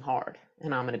partying hard.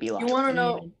 And I'm going to be like, You want to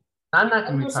know? I'm not Want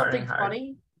gonna to be know something partying hard.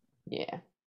 funny? yeah.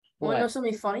 Want to know What?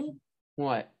 something funny?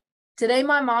 What? Today,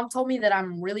 my mom told me that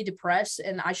I'm really depressed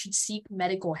and I should seek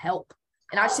medical help.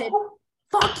 And I said,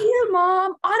 fuck you,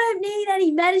 Mom. I don't need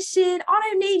any medicine. I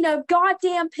don't need no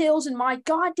goddamn pills in my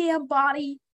goddamn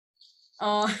body.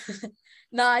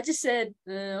 No, I just said,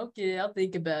 okay, I'll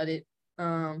think about it.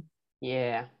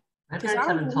 Yeah. My 'Cause parents I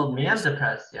haven't don't told me I'm know.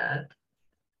 depressed yet.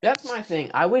 That's my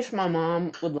thing. I wish my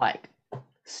mom would like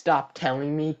stop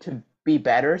telling me to be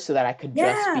better so that I could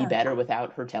just be Yeah. better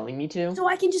without her telling me to. So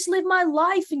I can just live my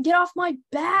life and get off my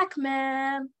back,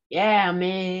 man. Yeah,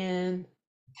 man.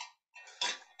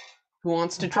 Who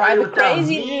wants to Party try the without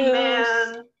crazy me, juice?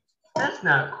 man. That's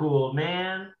not cool,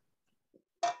 man.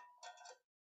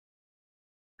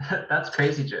 That's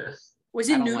crazy juice. Was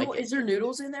I it don't noodle? like it. Is there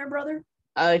noodles in there, brother?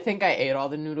 I think I ate all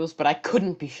the noodles, but I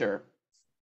couldn't be sure.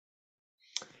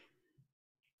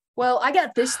 Well, I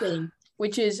got this thing,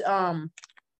 which is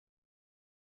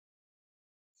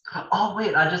Oh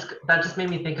wait, that just made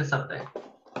me think of something.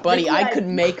 Buddy, Look what I I- could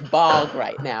make bog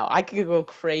right now. I could go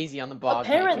crazy on the bog.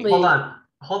 making. Apparently-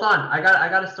 Hold on. I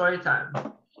got a story time.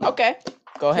 Okay,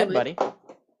 go ahead, Kill it. buddy.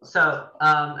 So,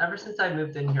 ever since I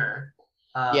moved in here,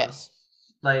 Yes.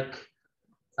 like,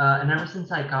 and ever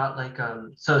since I got like,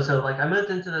 so like I moved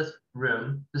into this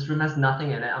room. This room has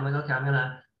nothing in it. I'm like, okay, I'm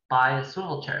gonna buy a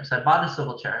swivel chair. So I bought a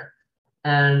swivel chair,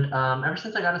 and ever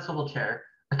since I got a swivel chair,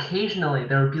 occasionally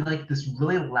there would be like this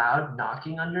really loud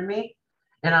knocking under me,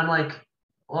 and I'm like,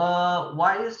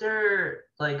 why is there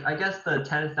like? I guess the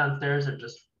tenants downstairs are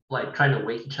just like trying to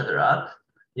wake each other up.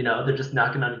 You know, they're just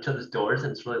knocking on each other's doors,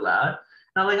 and it's really loud.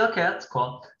 And I'm like, okay, that's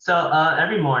cool. So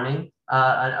every morning,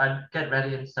 I'd get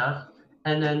ready and stuff,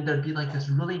 and then there'd be like this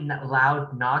really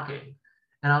loud knocking,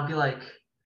 and I'll be like,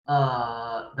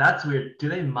 that's weird. Do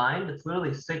they mind? It's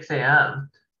literally 6 a.m.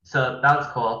 So that's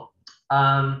cool.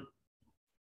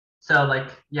 So like,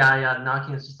 yeah,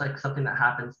 knocking is just like something that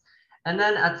happens. And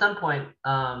then at some point,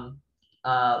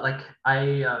 like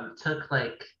I took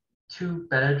like 2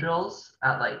 Benadryls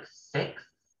at like 6,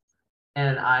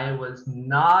 and I was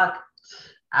knocked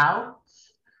out.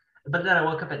 but then I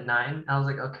woke up at 9. I was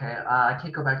like, okay, I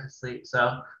can't go back to sleep.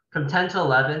 So from 10 to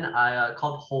 11, I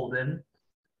called Holden,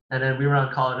 and then we were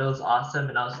on call. It was awesome,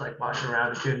 and I was like walking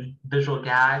around doing visual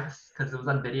gags because it was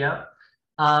on video.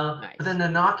 But then Nice. the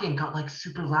knocking got like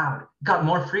super loud, got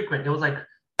more frequent. It was like,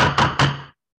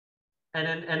 and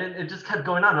then it just kept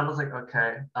going on. I was like,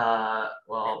 okay,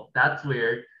 well, that's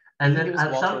weird. Do you And think it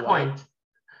then was Walter White?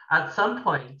 at some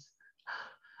point,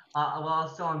 while I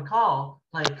was still on call,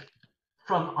 like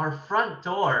from our front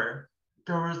door,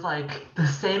 there was like the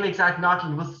same exact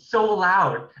knocking. It was so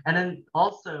loud, and then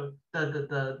also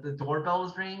the doorbell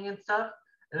was ringing and stuff.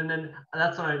 And then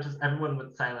that's when I just everyone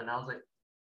went silent. I was like,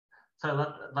 so I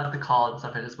left the call and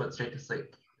stuff. I just went straight to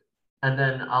sleep. And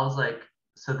then I was like,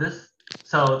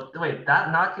 so wait,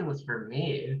 that knocking was for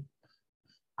me.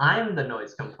 I'm the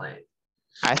noise complaint.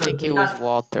 I So think it was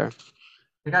Walter.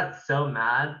 they got so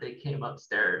mad they came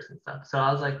upstairs and stuff. So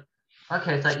I was like,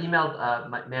 okay. So I emailed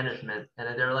my management, and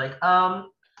then they were like,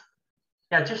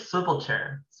 yeah, just swivel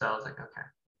chair. So I was like, okay.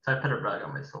 So I put a rug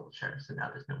on my swivel chair, so now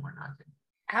there's no more knocking.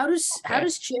 How Okay.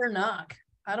 does chair knock?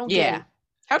 I don't get Yeah. it.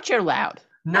 How chair loud?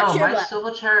 How chair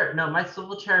loud? My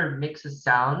swivel chair makes a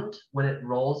sound when it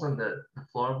rolls on the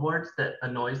floorboards that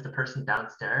annoys the person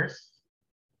downstairs.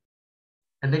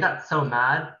 And they got so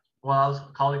mad while I was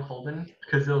calling Holden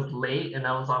because it was late and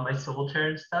I was on my swivel chair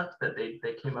and stuff that they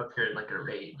came up here in like a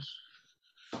rage.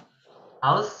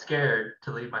 I was scared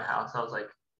to leave my house. I was like,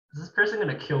 is this person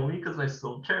gonna kill me because my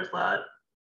swivel chair is loud?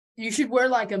 You should wear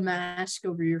like a mask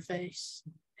over your face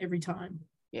every time.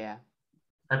 Yeah.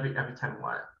 Every time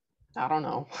what? I don't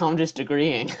know. I'm just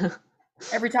agreeing.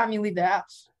 Every time you leave the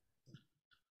house.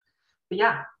 But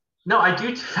yeah, no, I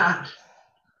do that.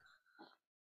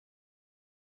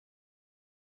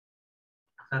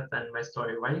 That's the end of my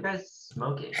story. Why are you guys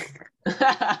smoking?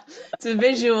 It's a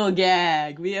visual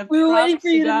gag. We have We were waiting prop for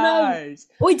you to know. cigars.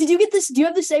 Wait, did you get this? Do you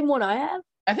have the same one I have?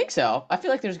 I think so. I feel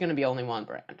like there's gonna be only one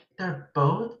brand. They're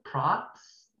both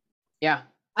props. Yeah.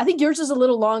 I think yours is a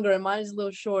little longer and mine is a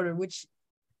little shorter, which,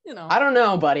 you know. I don't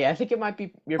know, buddy. I think it might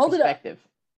be your Hold it up. perspective.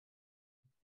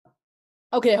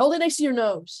 Okay, hold it next to your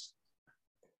nose.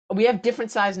 We have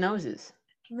different size noses.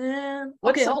 Man.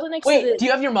 What's Okay, the- hold it next to Wait, this. do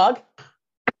you have your mug?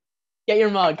 Get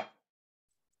your mug.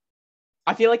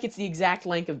 I feel like it's the exact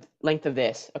length of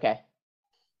this. Okay.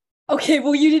 Okay,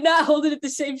 well, you did not hold it at the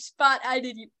same spot I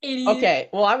did, you idiot. Okay.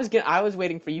 Well, I was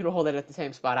waiting for you to hold it at the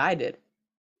same spot I did.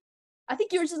 I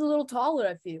think yours is a little taller,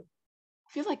 I feel. I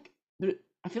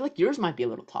feel like yours might be a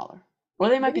little taller. Or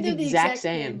they might Maybe be they're the exact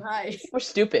same. height. We're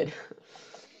stupid.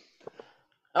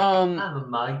 I don't have a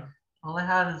mug. All I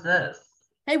have is this.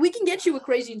 Hey, we can get you a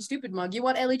crazy and stupid mug. You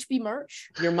want LHB merch?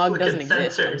 Your mug Look, doesn't it's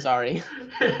exist. I'm censored. sorry.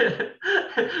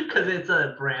 Because it's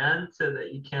a brand, so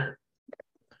that you can't.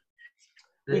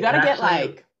 We gotta get Actually,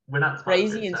 like we're not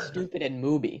crazy sponsored, and so- stupid and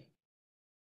movie.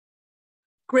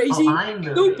 Crazy, Oh, I'm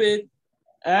moving. stupid,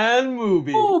 And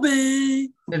movie.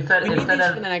 movie. Instead, We need instead these for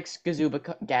of the next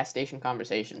Gazuba gas station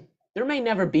conversation. There may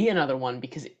never be another one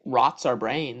because it rots our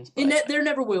brains. But There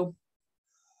never will.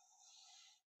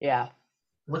 yeah.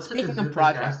 what's the Speaking of Kazuka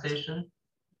projects. gas station?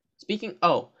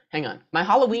 Oh, hang on. My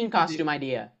Halloween costume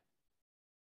idea.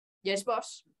 Yes,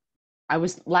 boss.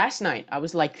 Last night, I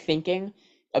was like thinking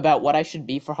about what I should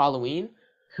be for Halloween.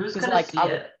 Who's 'Cause, gonna like, see I-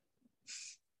 it?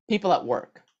 People at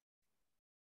work.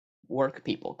 Work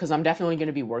people. Because I'm definitely going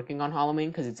to be working on Halloween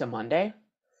because it's a Monday.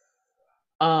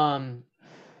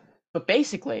 But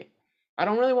basically, I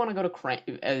don't really want to go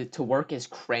to work as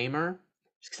Kramer.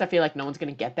 Just because I feel like no one's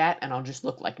going to get that and I'll just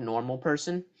look like a normal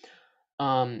person.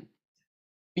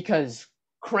 Because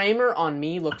Kramer on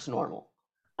me looks normal.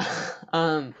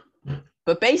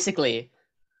 But basically,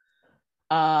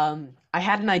 I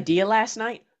had an idea last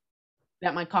night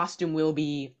that my costume will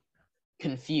be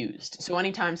confused. So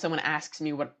anytime someone asks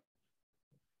me what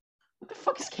the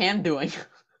fuck is Cam doing?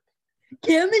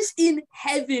 Cam is in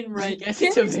heaven I right now. guess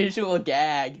it's a visual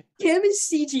gag. Cam is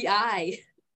CGI.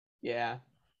 Yeah.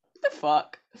 What the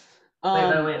fuck?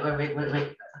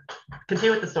 Wait.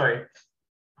 Continue with the story.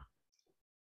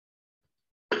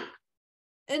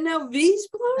 And now V's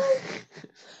blurry?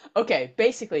 Okay,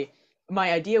 basically,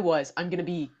 my idea was I'm gonna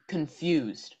be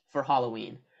confused for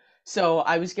Halloween. So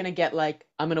I was gonna get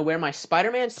I'm gonna wear my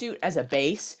Spider-Man suit as a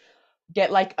base,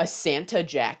 get like a Santa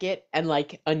jacket and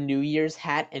like a New Year's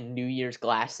hat and New Year's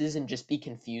glasses and just be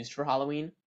confused for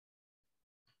Halloween.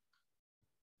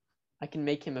 I can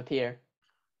make him appear.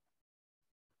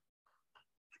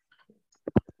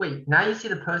 Wait, now you see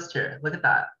the poster. Look at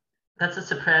that. That's a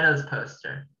Sopranos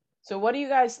poster. So what do you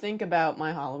guys think about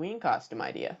my Halloween costume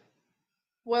idea?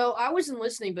 Well, I wasn't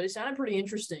listening, but it sounded pretty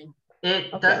interesting.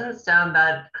 It Okay. doesn't sound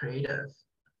that creative.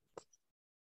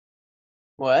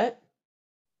 What?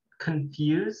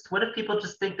 Confused? What if people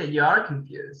just think that you are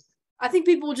confused? I think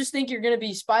people will just think you're gonna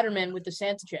be Spider-Man with the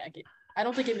Santa jacket. I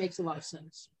don't think it makes a lot of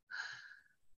sense.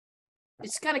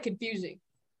 It's kind of confusing.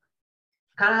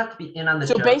 Kind of have to be in on the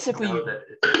So joke basically to know you- that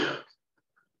it's a joke.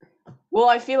 Well,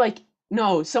 I feel like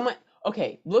no, someone.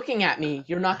 Okay, looking at me,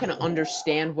 you're not gonna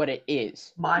understand what it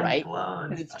is, Mind right? blown.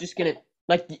 Because it's just gonna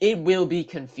it will be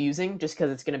confusing, just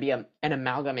because it's gonna be an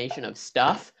amalgamation of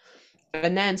stuff,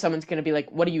 and then someone's gonna be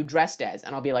like, "What are you dressed as?"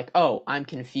 And I'll be like, "Oh, I'm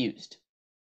confused."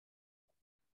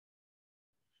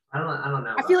 I don't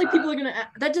know. I feel like about people are gonna.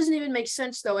 That doesn't even make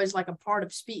sense though, as like a part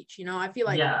of speech. You know, I feel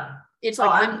that. like Yeah. it's Oh,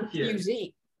 like I'm I'm confused.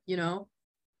 confusing. You know,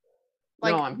 No,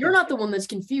 like I'm you're not the one that's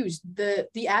confused. The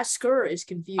asker is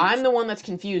confused. I'm the one that's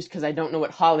confused because I don't know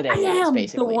what holiday I it is. am the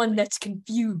Basically, one that's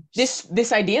confused.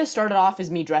 this idea started off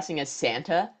as me dressing as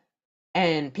Santa,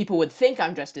 and people would think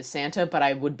I'm dressed as Santa, but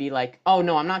I would be like, "Oh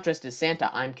no, I'm not dressed as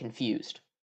Santa. I'm confused."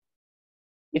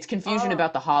 It's confusion Oh.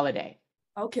 about the holiday.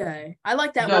 Okay, I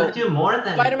like that You So- one. gotta do more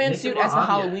than Spider-Man make it suit more as a obvious.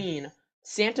 Halloween,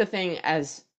 Santa thing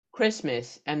as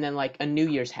Christmas, and then like a New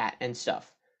Year's hat and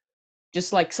stuff.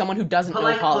 Just like someone who doesn't Put know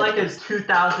like a holidays.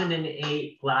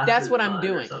 2008 glasses. That's what I'm on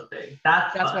doing. Or something.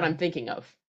 That's That's what fun. I'm thinking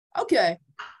of. Okay.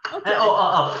 Okay.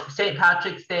 And, St.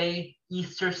 Patrick's Day,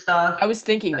 Easter stuff. I was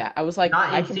thinking that. I was like, Not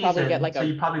in I can probably season, get like so a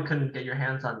you probably couldn't get your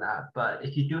hands on that. But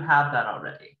if you do have that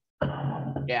already,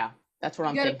 yeah. That's what You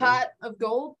I'm got thinking. a pot of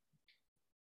gold?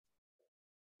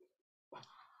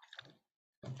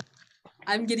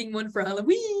 I'm getting one for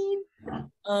Halloween.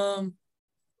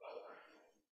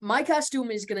 My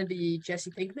costume is gonna be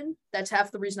Jesse Pinkman. That's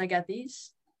half the reason I got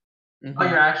these. Mhm. oh,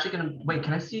 you're actually gonna wait.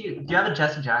 Can I see you? Do you have a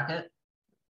Jesse jacket?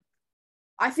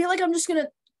 I feel like I'm just gonna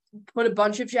put a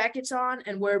bunch of jackets on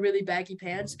and wear really baggy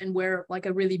pants and wear like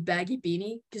a really baggy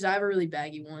beanie because I have a really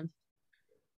baggy one.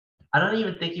 I don't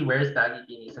even think he wears baggy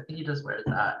beanies. I think he just wears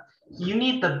that. You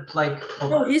need the like.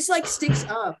 Hold No, on. his like sticks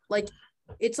up. Like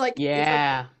it's like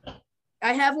Yeah.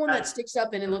 I have one that sticks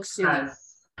up and it looks silly.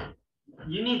 Guys,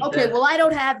 you need. Okay, this. well I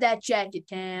don't have that jacket,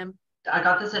 Cam. I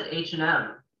got this at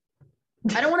H&M.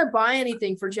 I don't want to buy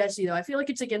anything for Jesse though. I feel like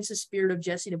it's against the spirit of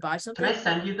Jesse to buy something. Can I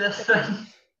send you this?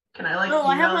 Can I like? No,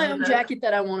 I have email my you own this? jacket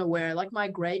that I want to wear, like my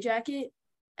gray jacket,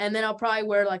 and then I'll probably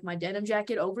wear like my denim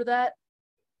jacket over that,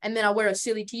 and then I'll wear a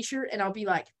silly T-shirt, and I'll be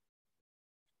like,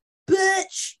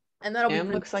 "Bitch," and that'll Cam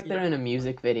be. looks like cute. they're in a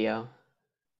music video.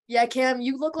 Yeah, Cam,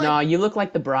 you look like. No, you look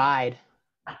like the bride.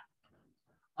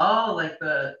 Oh, like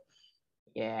the.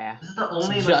 Yeah. This is the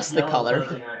only just the yellow color.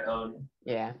 clothing I own.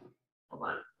 Yeah. Hold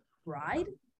on. Bride?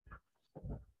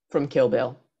 From Kill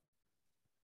Bill.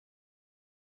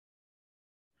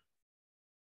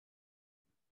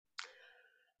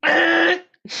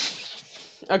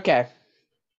 Okay.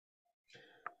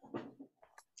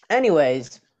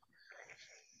 Anyways,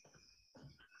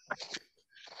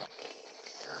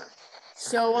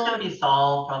 So It's gonna be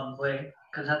Saul probably,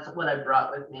 because that's what I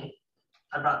brought with me.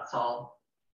 I brought Saul.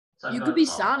 So I'm you going could be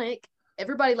Saul. Sonic.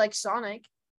 Everybody likes Sonic.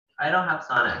 I don't have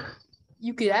Sonic.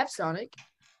 You could have Sonic.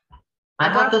 I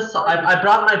have brought- this. I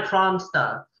brought my prom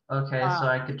stuff. Okay, Wow.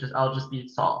 so I'll just be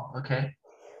Saul. Okay.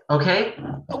 Okay.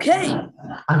 Okay,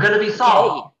 I'm gonna be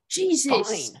Saul.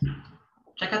 Jesus. fine.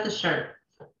 Check out this shirt.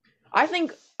 I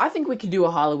think we could do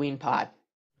a Halloween pod.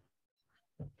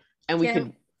 And we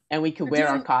Cam, could we're wear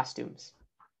our doing- costumes.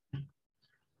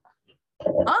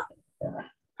 Huh?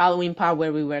 Halloween pod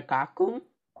where we wear costume.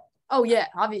 Oh yeah,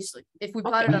 obviously. If we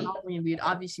plotted on Okay. Halloween, we'd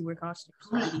obviously wear costumes.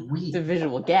 Who's It's a we?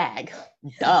 visual gag.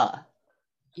 Duh.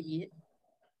 Idiot.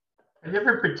 Have you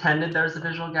ever pretended there was a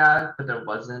visual gag, but there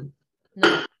wasn't?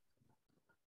 No.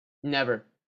 Never.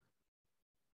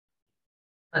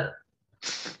 But-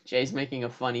 Jay's making a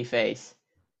funny face.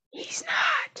 He's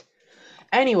not.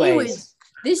 Anyways,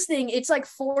 This thing, it's like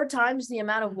 4 times the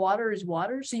amount of water is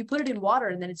water. So you put it in water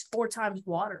and then it's 4 times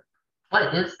water.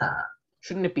 What is that?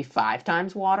 shouldn't it be 5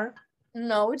 times water?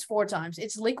 No, it's 4 times.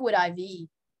 It's liquid IV.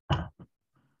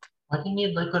 Why do you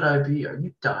need liquid IV? Are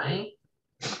you dying?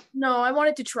 No, I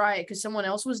wanted to try it because someone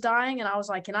else was dying and I was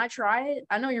like, can I try it?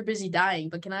 I know you're busy dying,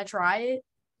 but can I try it?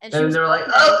 And she And was they're like,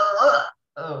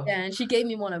 oh. yeah, and she gave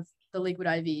me one of the liquid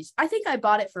IVs. I think I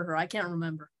bought it for her. I can't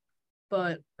remember.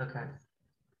 But Okay.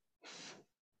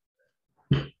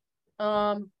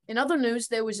 in other news,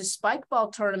 there was a spike ball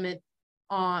tournament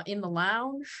in the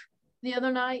lounge the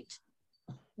other night.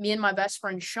 Me and my best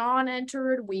friend Sean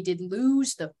entered. We did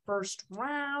lose the first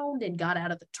round and got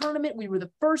out of the tournament. We were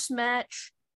the first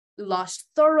match. We lost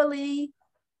thoroughly.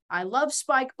 I love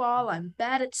spike ball. I'm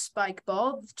bad at spike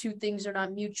ball. The 2 things are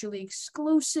not mutually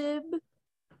exclusive.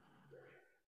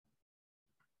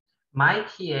 My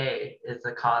TA is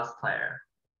a cosplayer.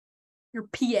 Your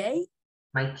PA?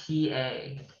 my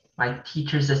TA, my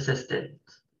teacher's assistant.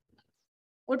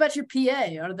 What about your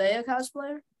PA? Are they a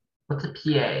cosplayer? What's a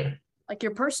PA? Like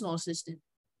your personal assistant?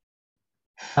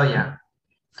 Oh yeah.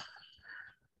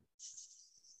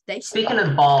 Stacy? Speaking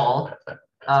of ball,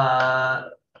 y'all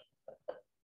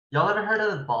ever heard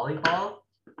of the volleyball?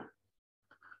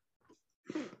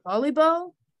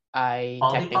 Volleyball? I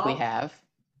technically Volleyball? have.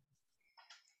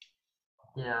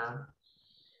 Yeah.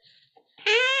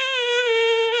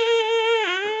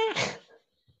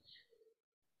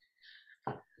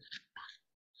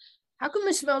 How come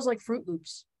it smells like Fruit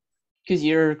Loops? Because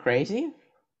you're crazy?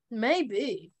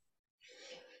 Maybe.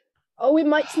 Oh, it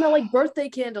might smell like birthday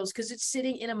candles because it's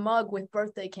sitting in a mug with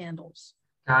birthday candles.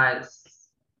 Guys.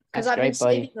 Because That's I've been great,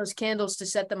 buddy. saving those candles to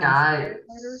set them on fire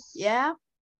later. Guys. Yeah?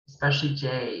 Especially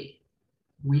Jay.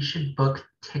 We should book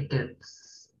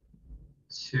tickets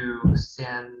to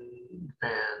San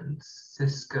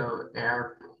Francisco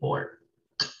Airport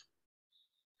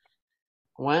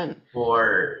When?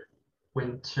 for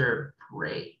winter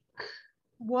break.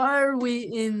 Why are we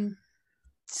in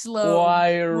slow?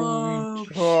 Why are Whoa. we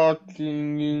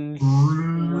talking in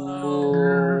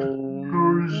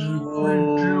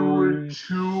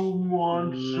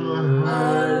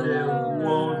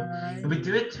If we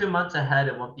do it 2 months ahead,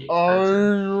 it won't be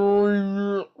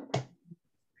expensive.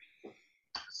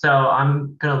 So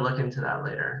I'm gonna look into that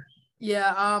later.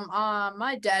 Yeah,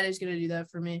 my dad is gonna do that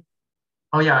for me.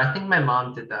 Oh yeah, I think my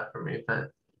mom did that for me, but I'm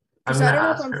Because I gonna don't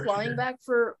know if ask I'm her if she flying did. back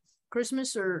for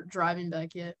Christmas or driving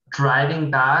back yet.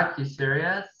 Driving back? You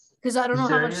serious? Because I don't You know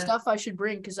how much serious? stuff I should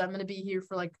bring because I'm gonna be here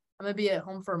for I'm gonna be at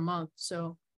home for a month.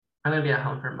 So I'm gonna be at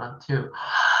home for a month too.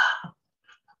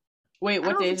 Wait, I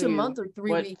what don't know if days it's are a you? month or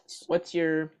 3 weeks. What's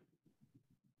your?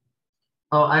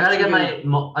 Oh, I gotta What's get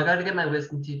your- I gotta get my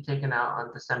wisdom teeth taken out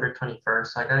on December 21st.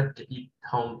 So I gotta be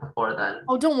home before then.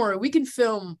 Oh, don't worry, we can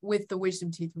film with the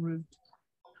wisdom teeth removed.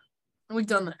 And we've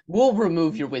done that We'll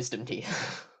remove your wisdom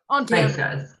teeth. on Thanks,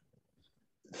 camera. guys.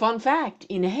 Fun fact: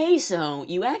 in Heiso,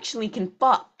 you actually can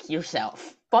fuck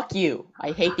yourself. Fuck you.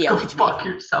 I hate the Go LHB. fuck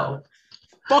yourself.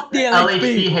 Fuck the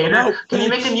LHB I'm hater. out, Can you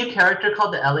make a bitch. new character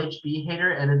called the LHB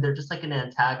hater, and then they're just like an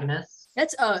antagonist,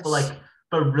 That's us.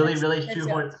 but really, That's- really that's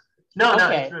shoehorned. us. No,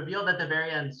 Okay. it's revealed at the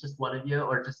very end. It's just one of you,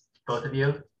 or just both of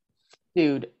you.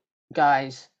 Dude,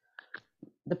 guys,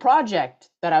 the project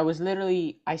that I was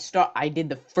literally I did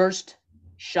the first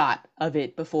shot of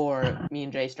it before me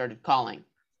and Jay started calling,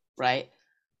 right?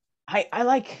 I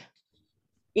like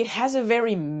it has a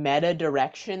very meta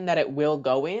direction that it will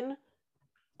go in,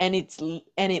 and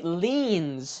it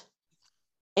leans,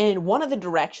 and one of the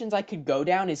directions I could go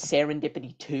down is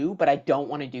Serendipity 2, but I don't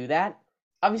want to do that.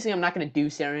 Obviously, I'm not going to do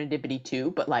Serendipity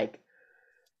 2, but like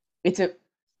it's a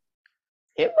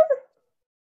Hitler?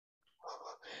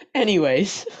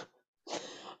 Anyways,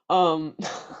 um Go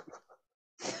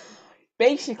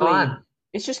basically on.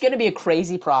 it's just going to be a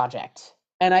crazy project.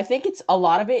 And I think it's a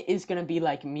lot of it is going to be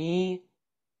like me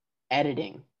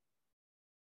editing.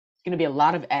 It's going to be a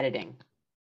lot of editing.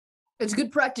 It's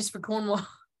good practice for Cornwall.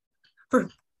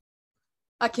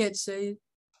 I can't say it.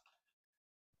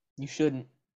 You shouldn't.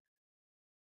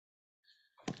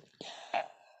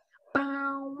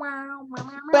 Bow, wow, wow, wow,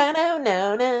 wow.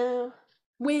 Ba-no-no-no. So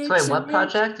wait, what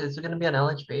project is it gonna be on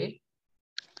LHB?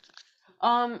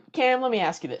 Cam, let me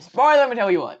ask you this. Boy, let me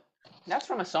tell you what. That's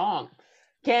from a song.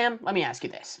 Cam, let me ask you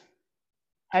this.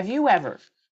 Have you watched?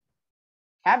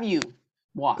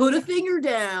 Put a finger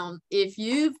down if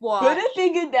you've Put watched. a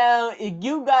finger down if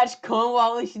you watched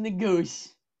Cornwallis and the Goose.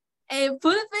 And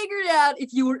put a finger down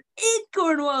if you were in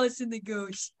Cornwallis and the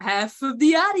Goose. Half of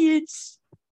the audience.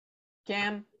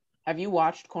 Cam, have you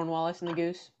watched Cornwallis and the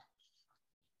Goose?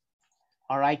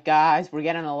 All right, guys, we're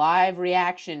getting a live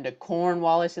reaction to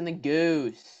Cornwallis and the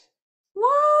Goose.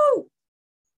 Woo!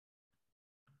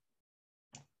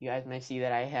 You guys may see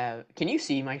that I have. Can you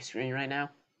see my screen right now?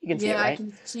 You can see it, Yeah, right? I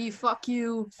can see. Fuck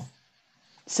you.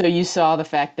 So you saw the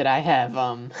fact that I have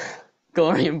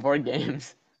Glorian board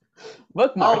games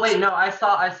bookmarks. Oh wait, no, I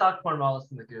saw Cornwallis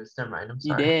and the Goose. Never mind. I'm You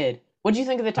sorry. did. What'd you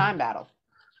think of the time battle?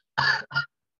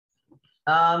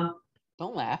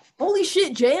 Don't laugh. Holy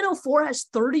shit, JN04 has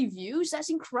 30 views?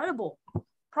 That's incredible.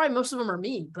 Probably most of them are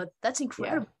me, but that's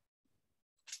incredible.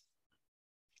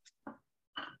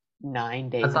 9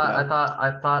 days ago.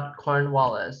 I thought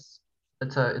Cornwallis.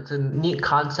 It's a neat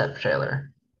concept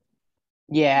trailer.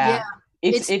 Yeah.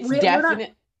 It's we're not-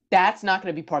 definite. That's not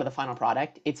going to be part of the final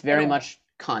product. It's very all. much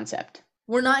concept.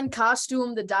 We're not in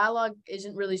costume. The dialogue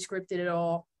isn't really scripted at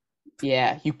all.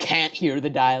 Yeah, you can't hear the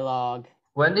dialogue.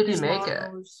 When did he make it?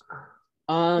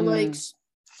 Like,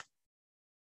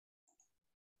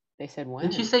 They said when?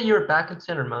 Didn't you say you were back in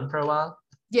San Ramon for a while?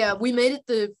 Yeah, we made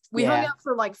it. We hung Yeah. out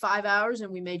for like 5 hours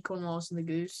and we made Cornwallis and the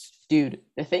Goose. Dude,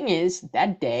 the thing is,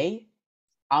 that day,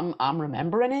 I'm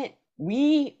remembering it.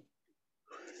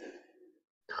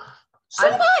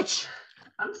 I'm- Much.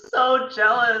 I'm so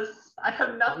jealous. I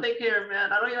have nothing here,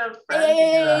 man. I don't even have friends Hey, to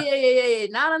do hey, that. hey,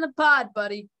 not on the pod,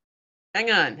 buddy. Hang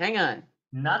on.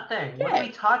 Nothing. What Yeah. are we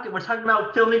talking? We're talking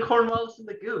about filming Cornwallis and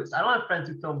the Goose. I don't have friends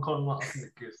who film Cornwallis and the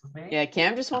Goose with me. Yeah,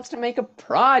 Cam just wants to make a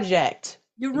project.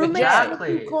 Your But roommate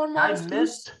Exactly. I Cornwallis Goose.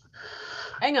 missed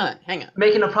Hang on.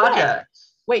 making a project.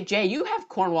 Wait, Jay, you have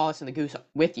Cornwallis and the Goose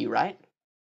with you, right?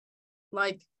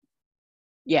 Like,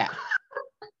 Yeah.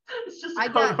 It's just I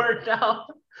code got- word now.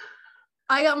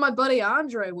 I got my buddy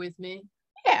Andre with me,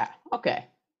 Yeah. Okay.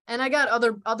 and I got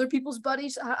other people's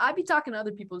buddies. I be talking to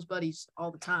other people's buddies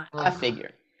all the time. I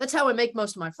figure. That's how I make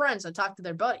most of my friends. I talk to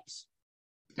their buddies.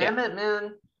 Damn it,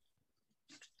 man.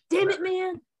 Damn it,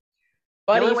 man.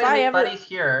 Buddy, the if only way to I make ever buddies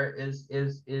here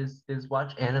is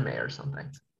watch anime or something.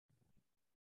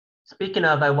 Speaking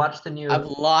of, I watched the new. I've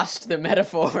lost the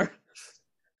metaphor.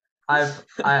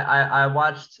 I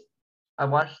watched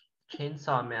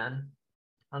Chainsaw Man.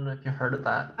 I don't know if you heard of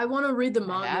that. I want to read the I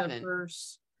manga haven't.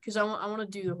 first because I want to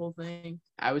do the whole thing.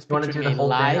 I was You want to picturing do the a whole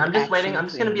live thing? I'm just waiting. action I'm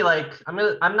just gonna be thing. like,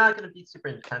 I'm not gonna be super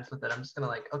intense with it. I'm just gonna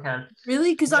like, okay.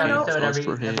 Really? Because I know episode Close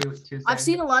for him. every Tuesday. I've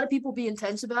seen a lot of people be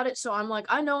intense about it, so I'm like,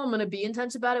 I know I'm gonna be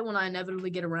intense about it when I inevitably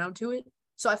get around to it.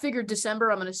 So I figured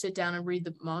December I'm gonna sit down and read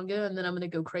the manga, and then I'm gonna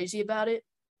go crazy about it,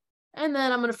 and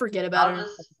then I'm gonna forget about it. in a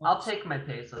couple I'll months. take my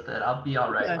pace with it. I'll be all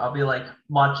right. Okay. I'll be like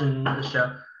watching the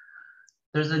show.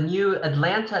 There's a new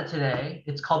Atlanta today.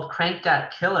 It's called Crank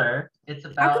That Killer. It's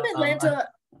about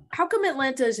How come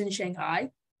Atlanta is in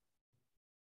Shanghai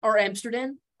or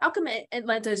Amsterdam? How come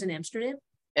Atlanta is in Amsterdam?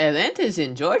 Atlanta's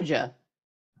in Georgia.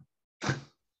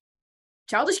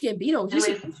 Childish Gambino, he's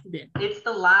in Anyways, Amsterdam. it's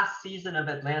the last season of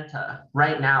Atlanta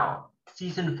right now.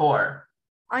 Season 4.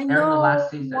 I aired in the know.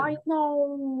 last season. I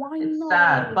know. I It's know.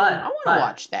 sad, but I want to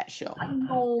watch that show. I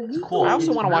know. It's cool. I also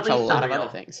It's want to watch a really lot of surreal. other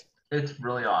things. It's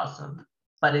really awesome.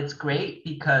 But it's great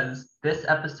because this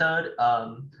episode,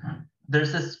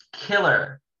 there's this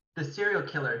killer, the serial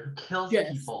killer who kills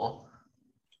Yes. people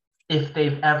if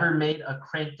they've ever made a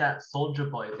Crank That Soldier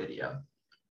Boy video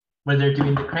where they're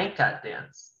doing the Crank That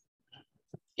dance.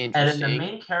 And then the Interesting.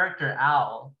 main character,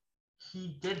 Al,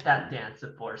 he did that dance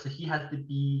before, so he has to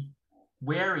be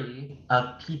wary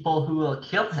of people who will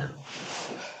kill him.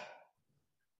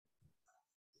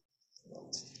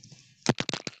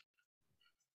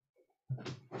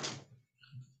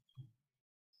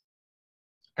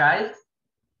 Guys?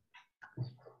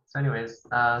 So anyways,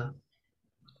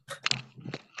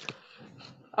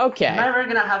 Okay. am I ever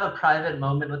gonna have a private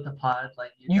moment with the pod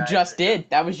like you You guys? just did.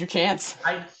 That was your chance.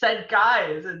 I said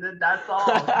guys, and then that's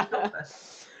all.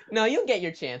 No, you'll get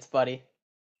your chance, buddy.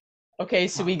 Okay,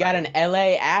 so we got an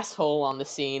LA asshole on the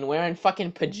scene wearing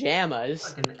fucking pajamas.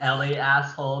 Fucking LA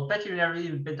asshole. Bet you've never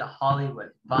even been to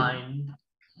Hollywood. Fine.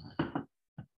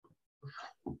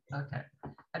 Okay.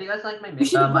 How do you guys like my We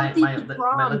should have my, brought these my, to lip- my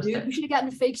prom, dude. lipstick? We should have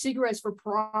gotten fake cigarettes for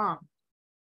prom.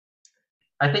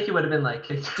 I think you would have been like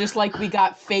Just like we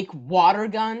got fake water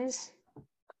guns.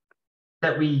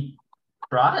 that we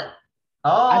brought. I brought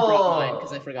Oh, mine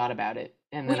because I forgot about it.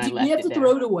 And then Wait, I did left we have it to there.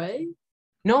 throw it away?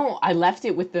 No, I left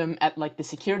it with them at like the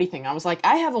security thing. I was like,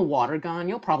 I have a water gun.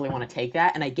 You'll probably want to take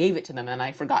that. And I gave it to them and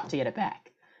I forgot to get it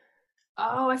back.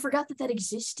 Oh, I forgot that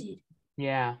existed.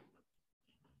 Yeah.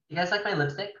 you guys like my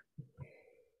lipstick?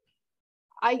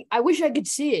 I wish I could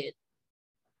see it.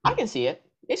 I can see it.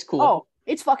 It's cool. Oh,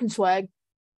 it's fucking swag.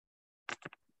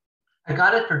 I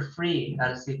got it for free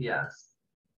at a CVS.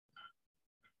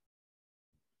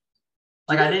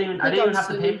 Like I didn't even have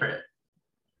to pay for it.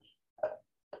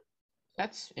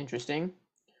 That's interesting.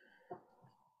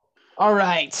 All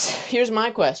right. Here's my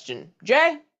question.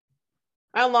 Jay,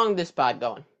 how long is this pod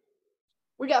going?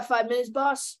 We got 5 minutes,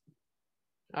 boss.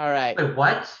 All right. Wait,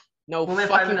 what? No we only have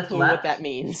 5 fucking minutes clue what left. that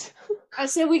means. I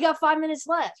said we got 5 minutes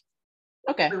left.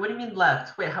 Wait, Okay. what do you mean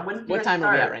left? Wait, when did you What guys time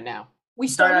start? are we at right now? We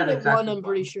Start started at at exactly 1, I'm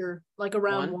pretty one. sure. Like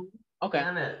around 1? 1. Okay.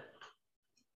 Damn it.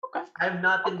 Okay. I have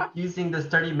not been Okay. using this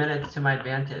 30 minutes to my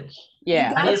advantage.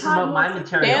 Yeah. I need to promote my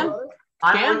material. Cam?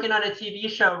 I'm Cam? working on a TV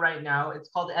show right now. It's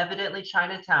called Evidently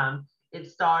Chinatown. It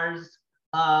stars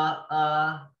and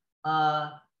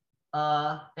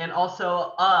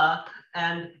also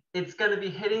and it's gonna be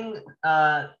hitting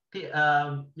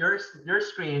your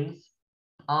screens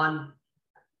on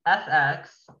FX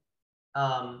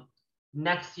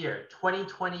next year,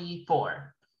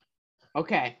 2024.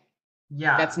 Okay.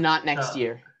 Yeah. That's not next so-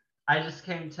 year. I just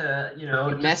came to, You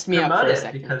just messed me up promote for a it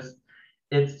second. because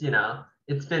it's,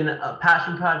 It's been a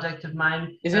passion project of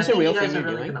mine. Is and this I a think real you guys thing are you're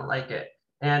really doing? gonna like it.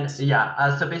 And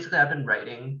yeah, so basically I've been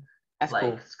writing That's like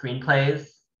cool. screenplays,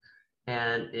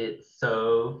 and it's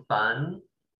so fun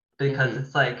because Mhm.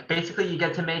 it's like basically you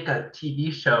get to make a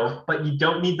TV show, but you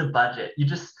don't need the budget. You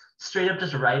just straight up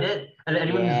just write it, and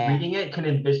anyone who's Yeah. reading it can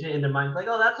envision it in their mind, like,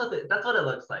 oh, that's what it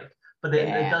looks like. But it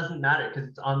Yeah. doesn't matter because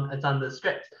it's on the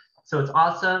script. So it's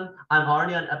awesome. I'm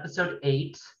already on episode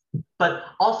 8, but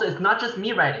also it's not just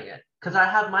me writing it because I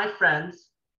have my friends.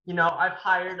 I've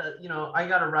hired I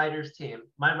got a writers team.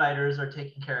 My writers are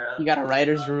taken care of. You got a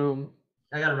writer's room.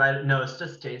 I gotta write. No, it's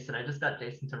just Jason. I just got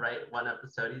Jason to write one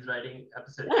episode. He's writing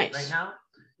episode 8 right Nice. now.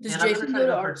 Does And I'm Jason gonna try go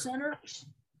to to go for- art center?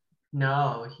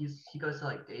 No, he goes to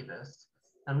like Davis.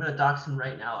 I'm gonna dox him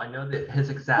right now. I know that his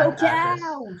Go exact address.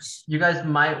 Cows! You guys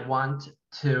might want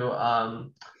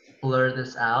to blur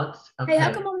this out. Okay. Hey,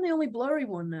 how come I'm the only blurry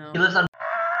one now? He lives on.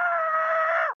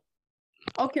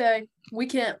 Okay, we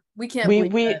can't We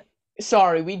bleep that.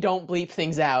 sorry, we don't bleep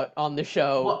things out on the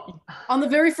show. Well, On the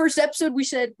very first episode, we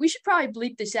said we should probably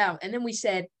bleep this out, and then we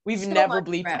said We've so never much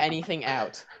bleeped crap. anything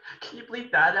out. can you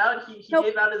bleep that out? He Nope.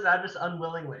 gave out his address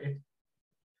unwillingly.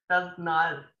 That's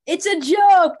not. It's a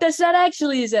joke. That's not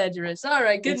actually his address. All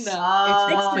right, good It's-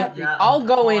 enough. It's yeah, I'll of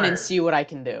go in and course. see what I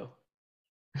can do.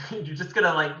 You're just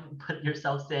gonna like put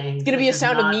yourself saying. It's gonna be a "This is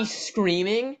sound of not-" me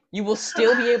screaming. You will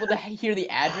still be able to hear the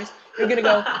address. You're gonna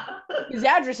go, his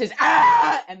address is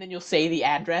and then you'll say the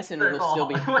address and it'll still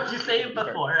be. What you saying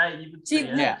before, right? You would See, say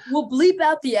it. Yeah. we'll bleep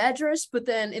out the address, but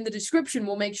then in the description,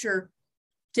 we'll make sure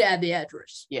to add the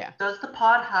address. Yeah. Does the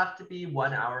pod have to be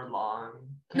 1 hour long?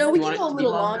 No, it we be can go a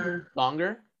little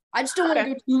Longer? I just don't want to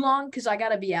Okay. go too long because I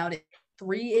gotta be out at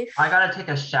 3-ish. I gotta take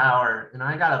a shower and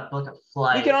I gotta book a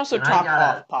flight. We can also and I top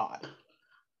gotta- off pod.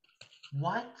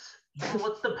 What? Well,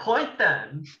 what's the point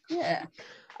then? Yeah.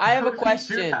 I have How a would we do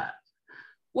question. that?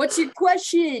 What's your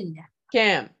question?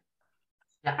 Cam.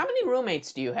 Yeah. How many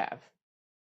roommates do you have?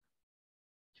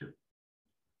 2.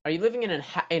 Are you living in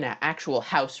an actual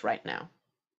house right now?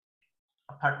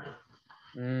 Apartment.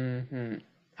 Mm-hmm.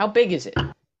 How big is it?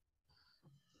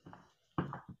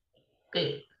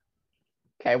 Big.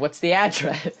 Okay, what's the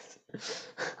address?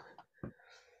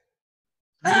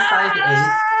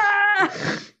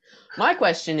 358. My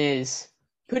question is,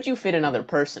 could you fit another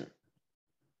person?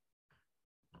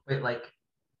 Wait, like.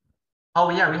 Oh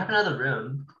yeah, we have another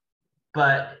room,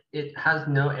 but it has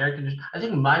no air conditioning. I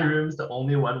think my room's the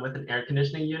only one with an air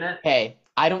conditioning unit. Hey,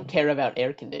 I don't care about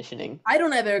air conditioning. I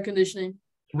don't have air conditioning.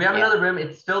 We have Yeah. another room.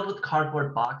 It's filled with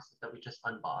cardboard boxes that we just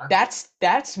unboxed.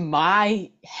 That's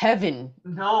my heaven.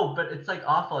 No, but it's like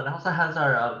awful. It also has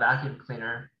our vacuum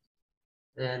cleaner,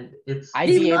 and it's. I'd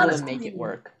He's be able not to make it clean.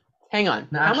 work. Hang on.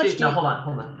 No, How actually, much do no. you...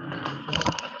 Hold on.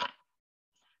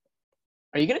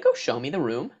 Are you gonna go show me the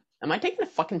room? Am I taking a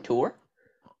fucking tour?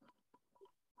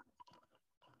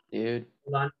 Dude,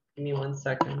 Hold on. Give me 1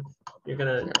 second. You're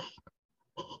gonna.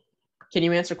 can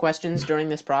you answer questions during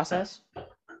this process?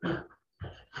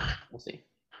 We'll see.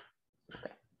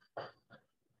 Okay.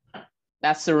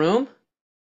 That's the room?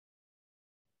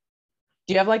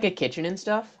 Do you have like a kitchen and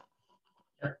stuff?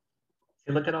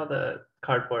 See, look at all the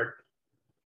cardboard.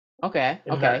 Okay,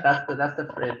 In okay. fact, that's the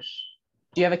fridge.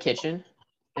 Do you have a kitchen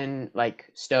and like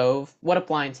stove? What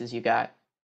appliances you got?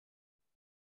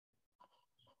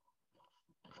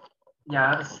 Yeah, I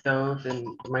have a stove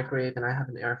and microwave, and I have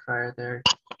an air fryer there.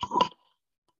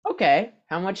 Okay.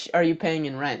 How much are you paying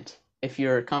in rent? If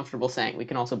you're comfortable saying, we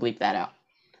can also bleep that out.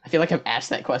 I feel like I've asked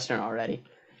that question already.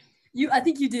 I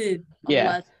think you did. on the Yeah.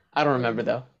 last- I don't remember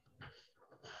though.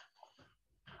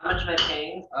 How much am I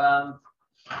paying?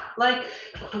 Like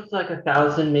it's like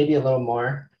 1,000, maybe a little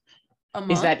more. A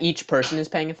month? Is that each person is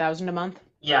paying 1,000 a month?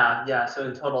 Yeah. So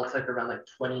in total, it's like around like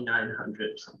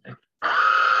 2,900 or something.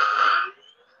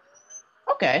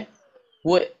 Okay.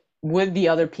 Would the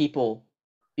other people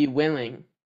be willing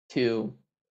to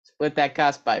split that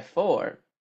cost by 4,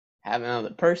 have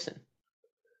another person?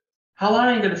 How long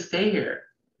are you gonna stay here?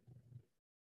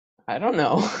 I don't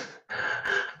know.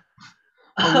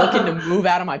 I'm looking to move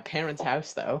out of my parents'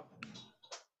 house though.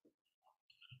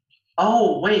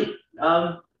 Oh wait.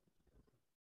 Oh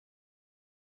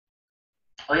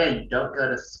yeah, you don't go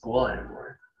to school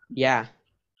anymore. Yeah.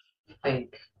 I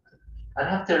think I'd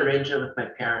have to arrange it with my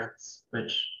parents,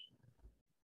 which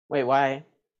Wait, why?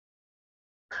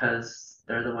 because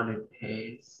they're the one who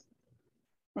pays.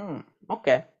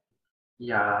 Okay.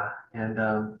 Yeah, and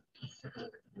no,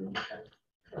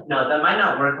 that might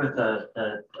not work with the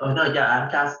oh no, yeah, I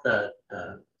have to ask the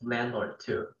landlord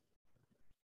too.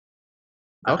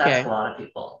 I have to Okay. ask a lot of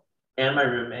people. And my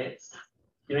roommates.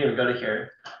 You don't even go to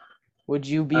here. Would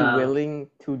you be Um, willing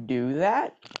to do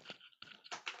that?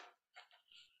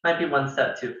 Might be one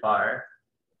step too far.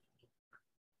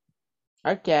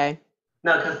 Okay.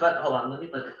 No, because hold on, let me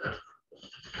look at this.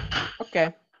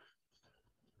 Okay.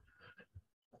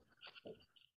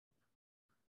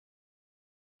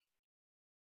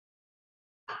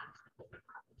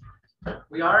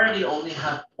 We already only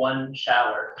have one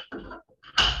shower.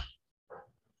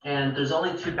 And there's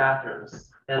only 2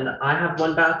 bathrooms. And I have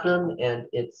one bathroom and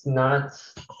it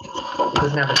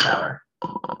doesn't have a shower.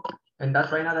 And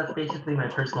that's right now, that's basically my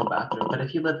personal bathroom. But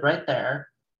if you live right there,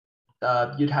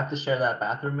 you'd have to share that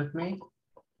bathroom with me.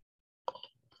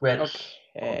 Which,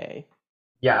 Okay.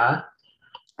 yeah.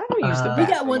 I don't use the We We bathroom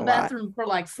got a one lot. bathroom for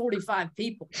like 45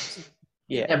 people.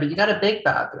 Yeah. Yeah, but you got a big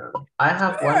bathroom. I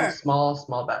have one Sure.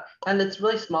 small bath. And it's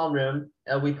really small room.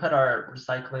 We put our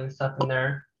recycling stuff in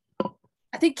there.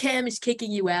 I think Cam is kicking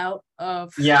you out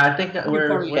of. Yeah, I think that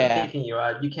we're Yeah. kicking you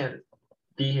out. You can't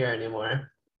be here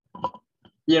anymore.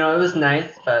 You know, it was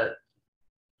nice, but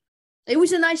It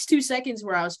was a nice 2 seconds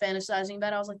where I was fantasizing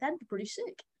about it. I was like, that'd be pretty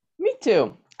sick. Me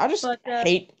too. I just But,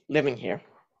 hate living here.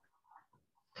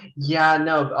 yeah,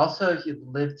 no, but also if you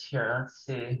lived here, let's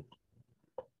see.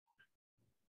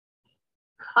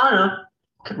 I don't know.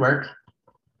 Could work.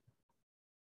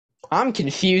 I'm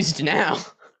confused now.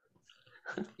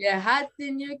 Yeah, hat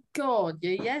in your god,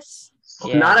 yes.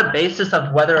 Yeah. Not a basis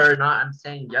of whether or not I'm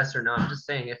saying yes or no. I'm just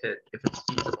saying if it's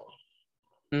feasible.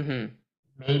 Mm-hmm.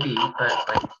 Maybe, but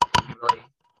like it'd be really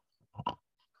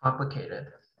complicated.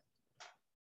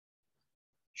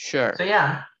 Sure. So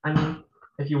yeah, I mean,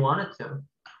 if you wanted to.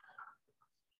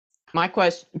 My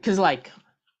question, because like,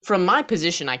 from my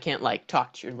position, I can't like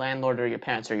talk to your landlord or your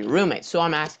parents or your roommates. So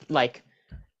I'm asking, like,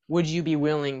 would you be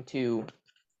willing to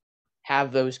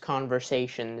have those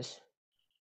conversations?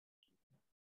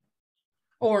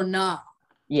 Or not.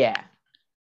 Yeah.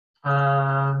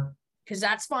 Because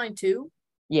that's fine too.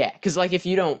 Yeah. Because like, if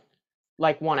you don't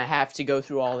like want to have to go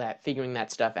through all that figuring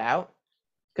that stuff out,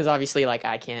 because obviously like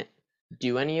I can't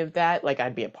do any of that. Like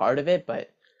I'd be a part of it,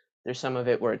 but there's some of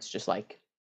it where it's just like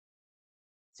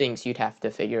things you'd have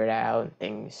to figure it out and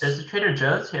things. There's a Trader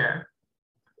Joe's here.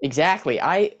 Exactly.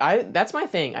 I that's my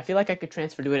thing. I feel like I could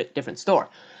transfer to a different store.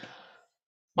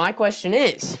 My question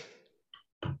is,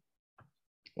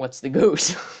 what's the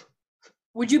goose?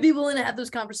 Would you be willing to have those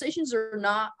conversations or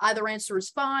not? Either answer is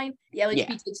fine. The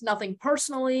LHB takes nothing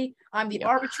personally. I'm the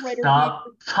arbitrator. Stop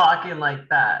talking like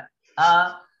that.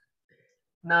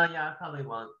 No, yeah, I probably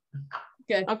won't.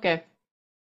 Okay.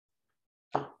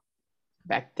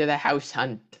 Back to the house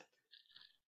hunt.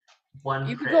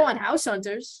 You could go on House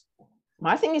Hunters.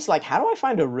 My thing is like, how do I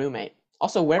find a roommate?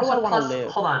 Also, where do I want to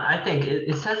live? Hold on, I think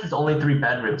it says it's only 3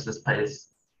 bedrooms, this place.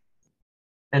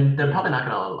 And they're probably not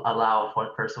going to allow a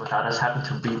 4th person without us having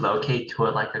to relocate to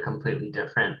a completely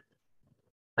different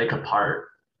like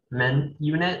apartment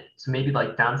unit. So maybe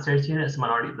like downstairs unit, someone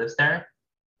already lives there.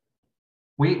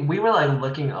 We were like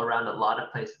looking around a lot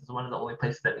of places. One of the only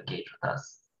places that engage with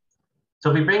us. So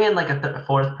if we bring in like a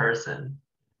 4th person,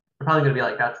 we're probably going to be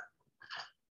like,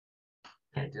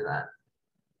 can't do that.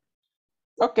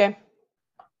 Okay.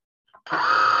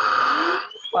 Why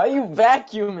are you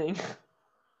vacuuming?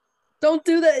 Don't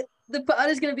do that. The pot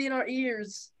is going to be in our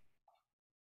ears.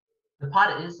 The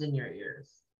pot is in your ears.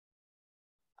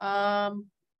 You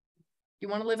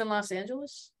want to live in Los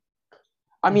Angeles?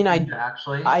 I mean,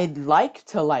 actually. I'd like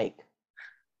to like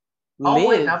live. Oh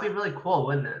wait, that'd be really cool,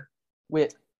 wouldn't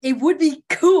it? It would be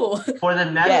cool. For the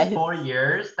next 4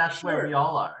 years, that's where we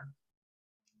all are.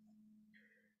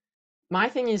 My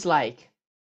thing is like,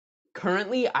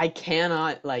 currently I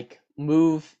cannot like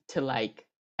move to like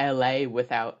LA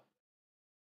without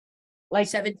like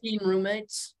 17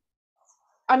 roommates.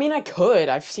 I mean, I could.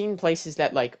 I've seen places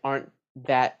that like aren't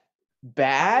that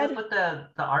bad. But the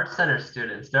art center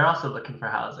students, they're also looking for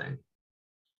housing.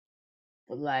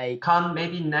 Like, come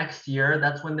maybe next year.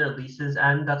 That's when their leases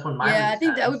end. That's when my lease I think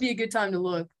ends. that would be a good time to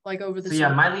look, like over the So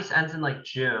yeah, my lease ends in like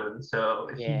June. So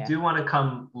if you do want to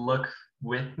come look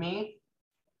with me,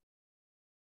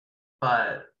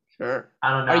 but sure. I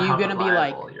don't know. Are you gonna be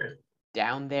like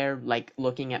down there, like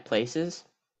looking at places?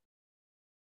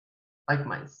 Like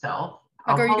myself?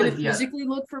 Like, are you gonna physically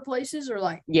look for places or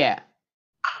like? Yeah.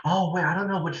 Oh wait, I don't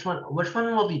know which one. Which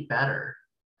one will be better?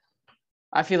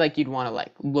 I feel like you'd want to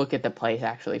like look at the place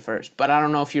actually first, but I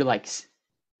don't know if you're like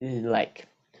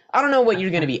I don't know what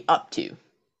you're gonna be up to.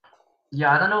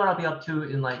 Yeah, I don't know what I'll be up to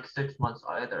in like 6 months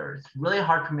either. It's really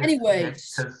hard for me to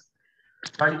predict because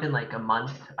it's already been like a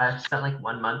month. I've spent like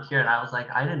 1 month here, and I was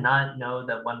like, I did not know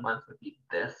that 1 month would be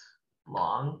this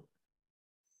long.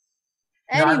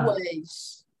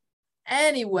 Anyways.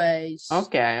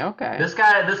 Okay. This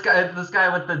guy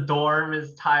with the dorm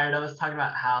is tired of us talking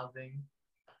about housing.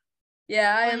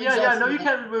 Yeah, I Oh, am yeah, exhausted. no, you now.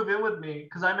 can't move in with me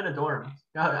because I'm in a dorm.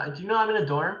 Do you know I'm in a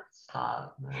dorm?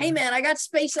 Stop, man. Hey man, I got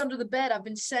space under the bed. I've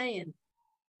been saying.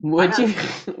 Would got- you?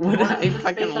 Would wanna I see the space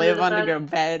fucking under live the under bed? your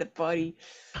bed, buddy?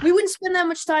 We wouldn't spend that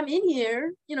much time in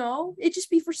here, you know. It'd just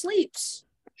be for sleeps.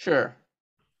 Sure.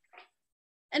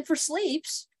 And for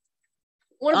sleeps,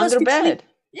 one of us Under could sleep. bed.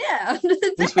 Yeah, under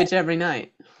the We bed. switch every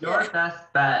night. Your Yeah.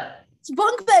 best bet It's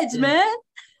bunk beds, Yeah. man.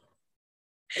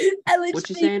 LHB. What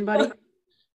you saying, buddy?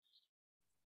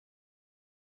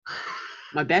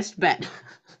 My best bet.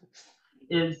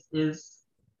 is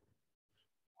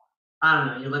I don't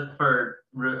know. You look for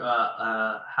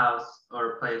a house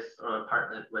or a place or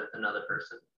apartment with another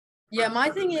person. Yeah, my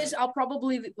thing is I'll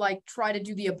probably like try to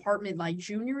do the apartment like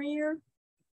junior year.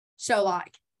 So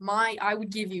like I would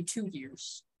give you 2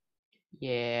 years.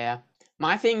 Yeah.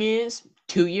 My thing is,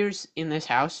 2 years in this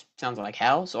house sounds like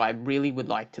hell, so I really would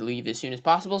like to leave as soon as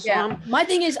possible. So Yeah, my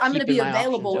thing is I'm gonna keeping be my options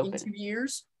available in open. 2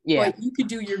 years. yeah. But you could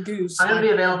do your goose. I'm gonna like-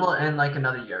 be available in like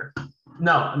another year.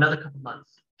 No, another couple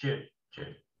months. June.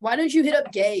 Why don't you hit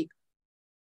up Gabe?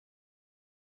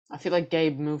 I feel like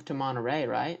Gabe moved to Monterey,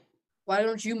 right? Why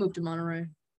don't you move to Monterey?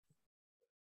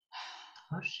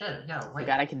 Oh shit! Yeah, I wait.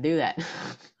 forgot I could do that.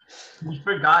 You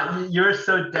forgot. You're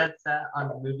so dead set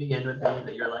on moving in with me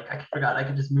that you're like, I forgot I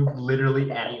could just move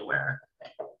literally anywhere.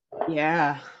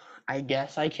 Yeah. I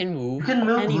guess I can move. You can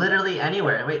move anywhere. literally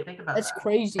anywhere. Wait, think about That's that.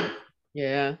 crazy.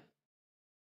 Yeah.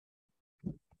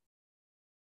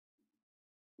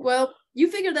 Well, you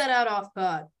figured that out off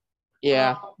pod.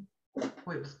 Yeah.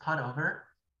 Wait, was pot over?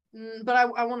 But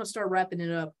I want to start wrapping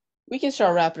it up. We can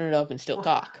start wrapping it up and still Well,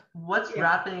 talk. What's Yeah.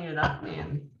 wrapping it up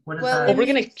mean? What is Well, Oh, that? we're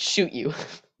gonna shoot you.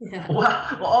 Yeah. What?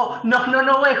 Oh no! Wait!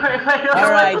 No,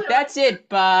 All right, wait. that's it,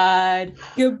 bud.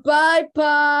 Goodbye,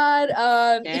 pod.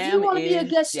 If you Cam want to be a is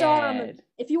guest star on the, dead.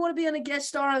 if you want to be on a guest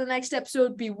star on the next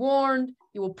episode, be warned.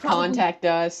 You will probably Contact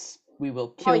us. We will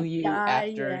kill you yeah,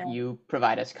 after yeah. you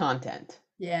provide us content.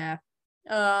 Yeah.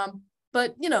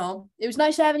 But you know, it was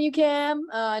nice having you, Cam.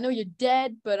 I know you're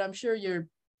dead, but I'm sure your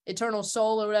eternal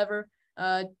soul or whatever.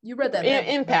 You read that.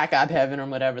 In Pack Up Heaven or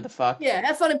whatever the fuck. Yeah,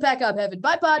 have fun in Pack Up Heaven.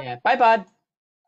 Bye, pod. Yeah. Bye, bud.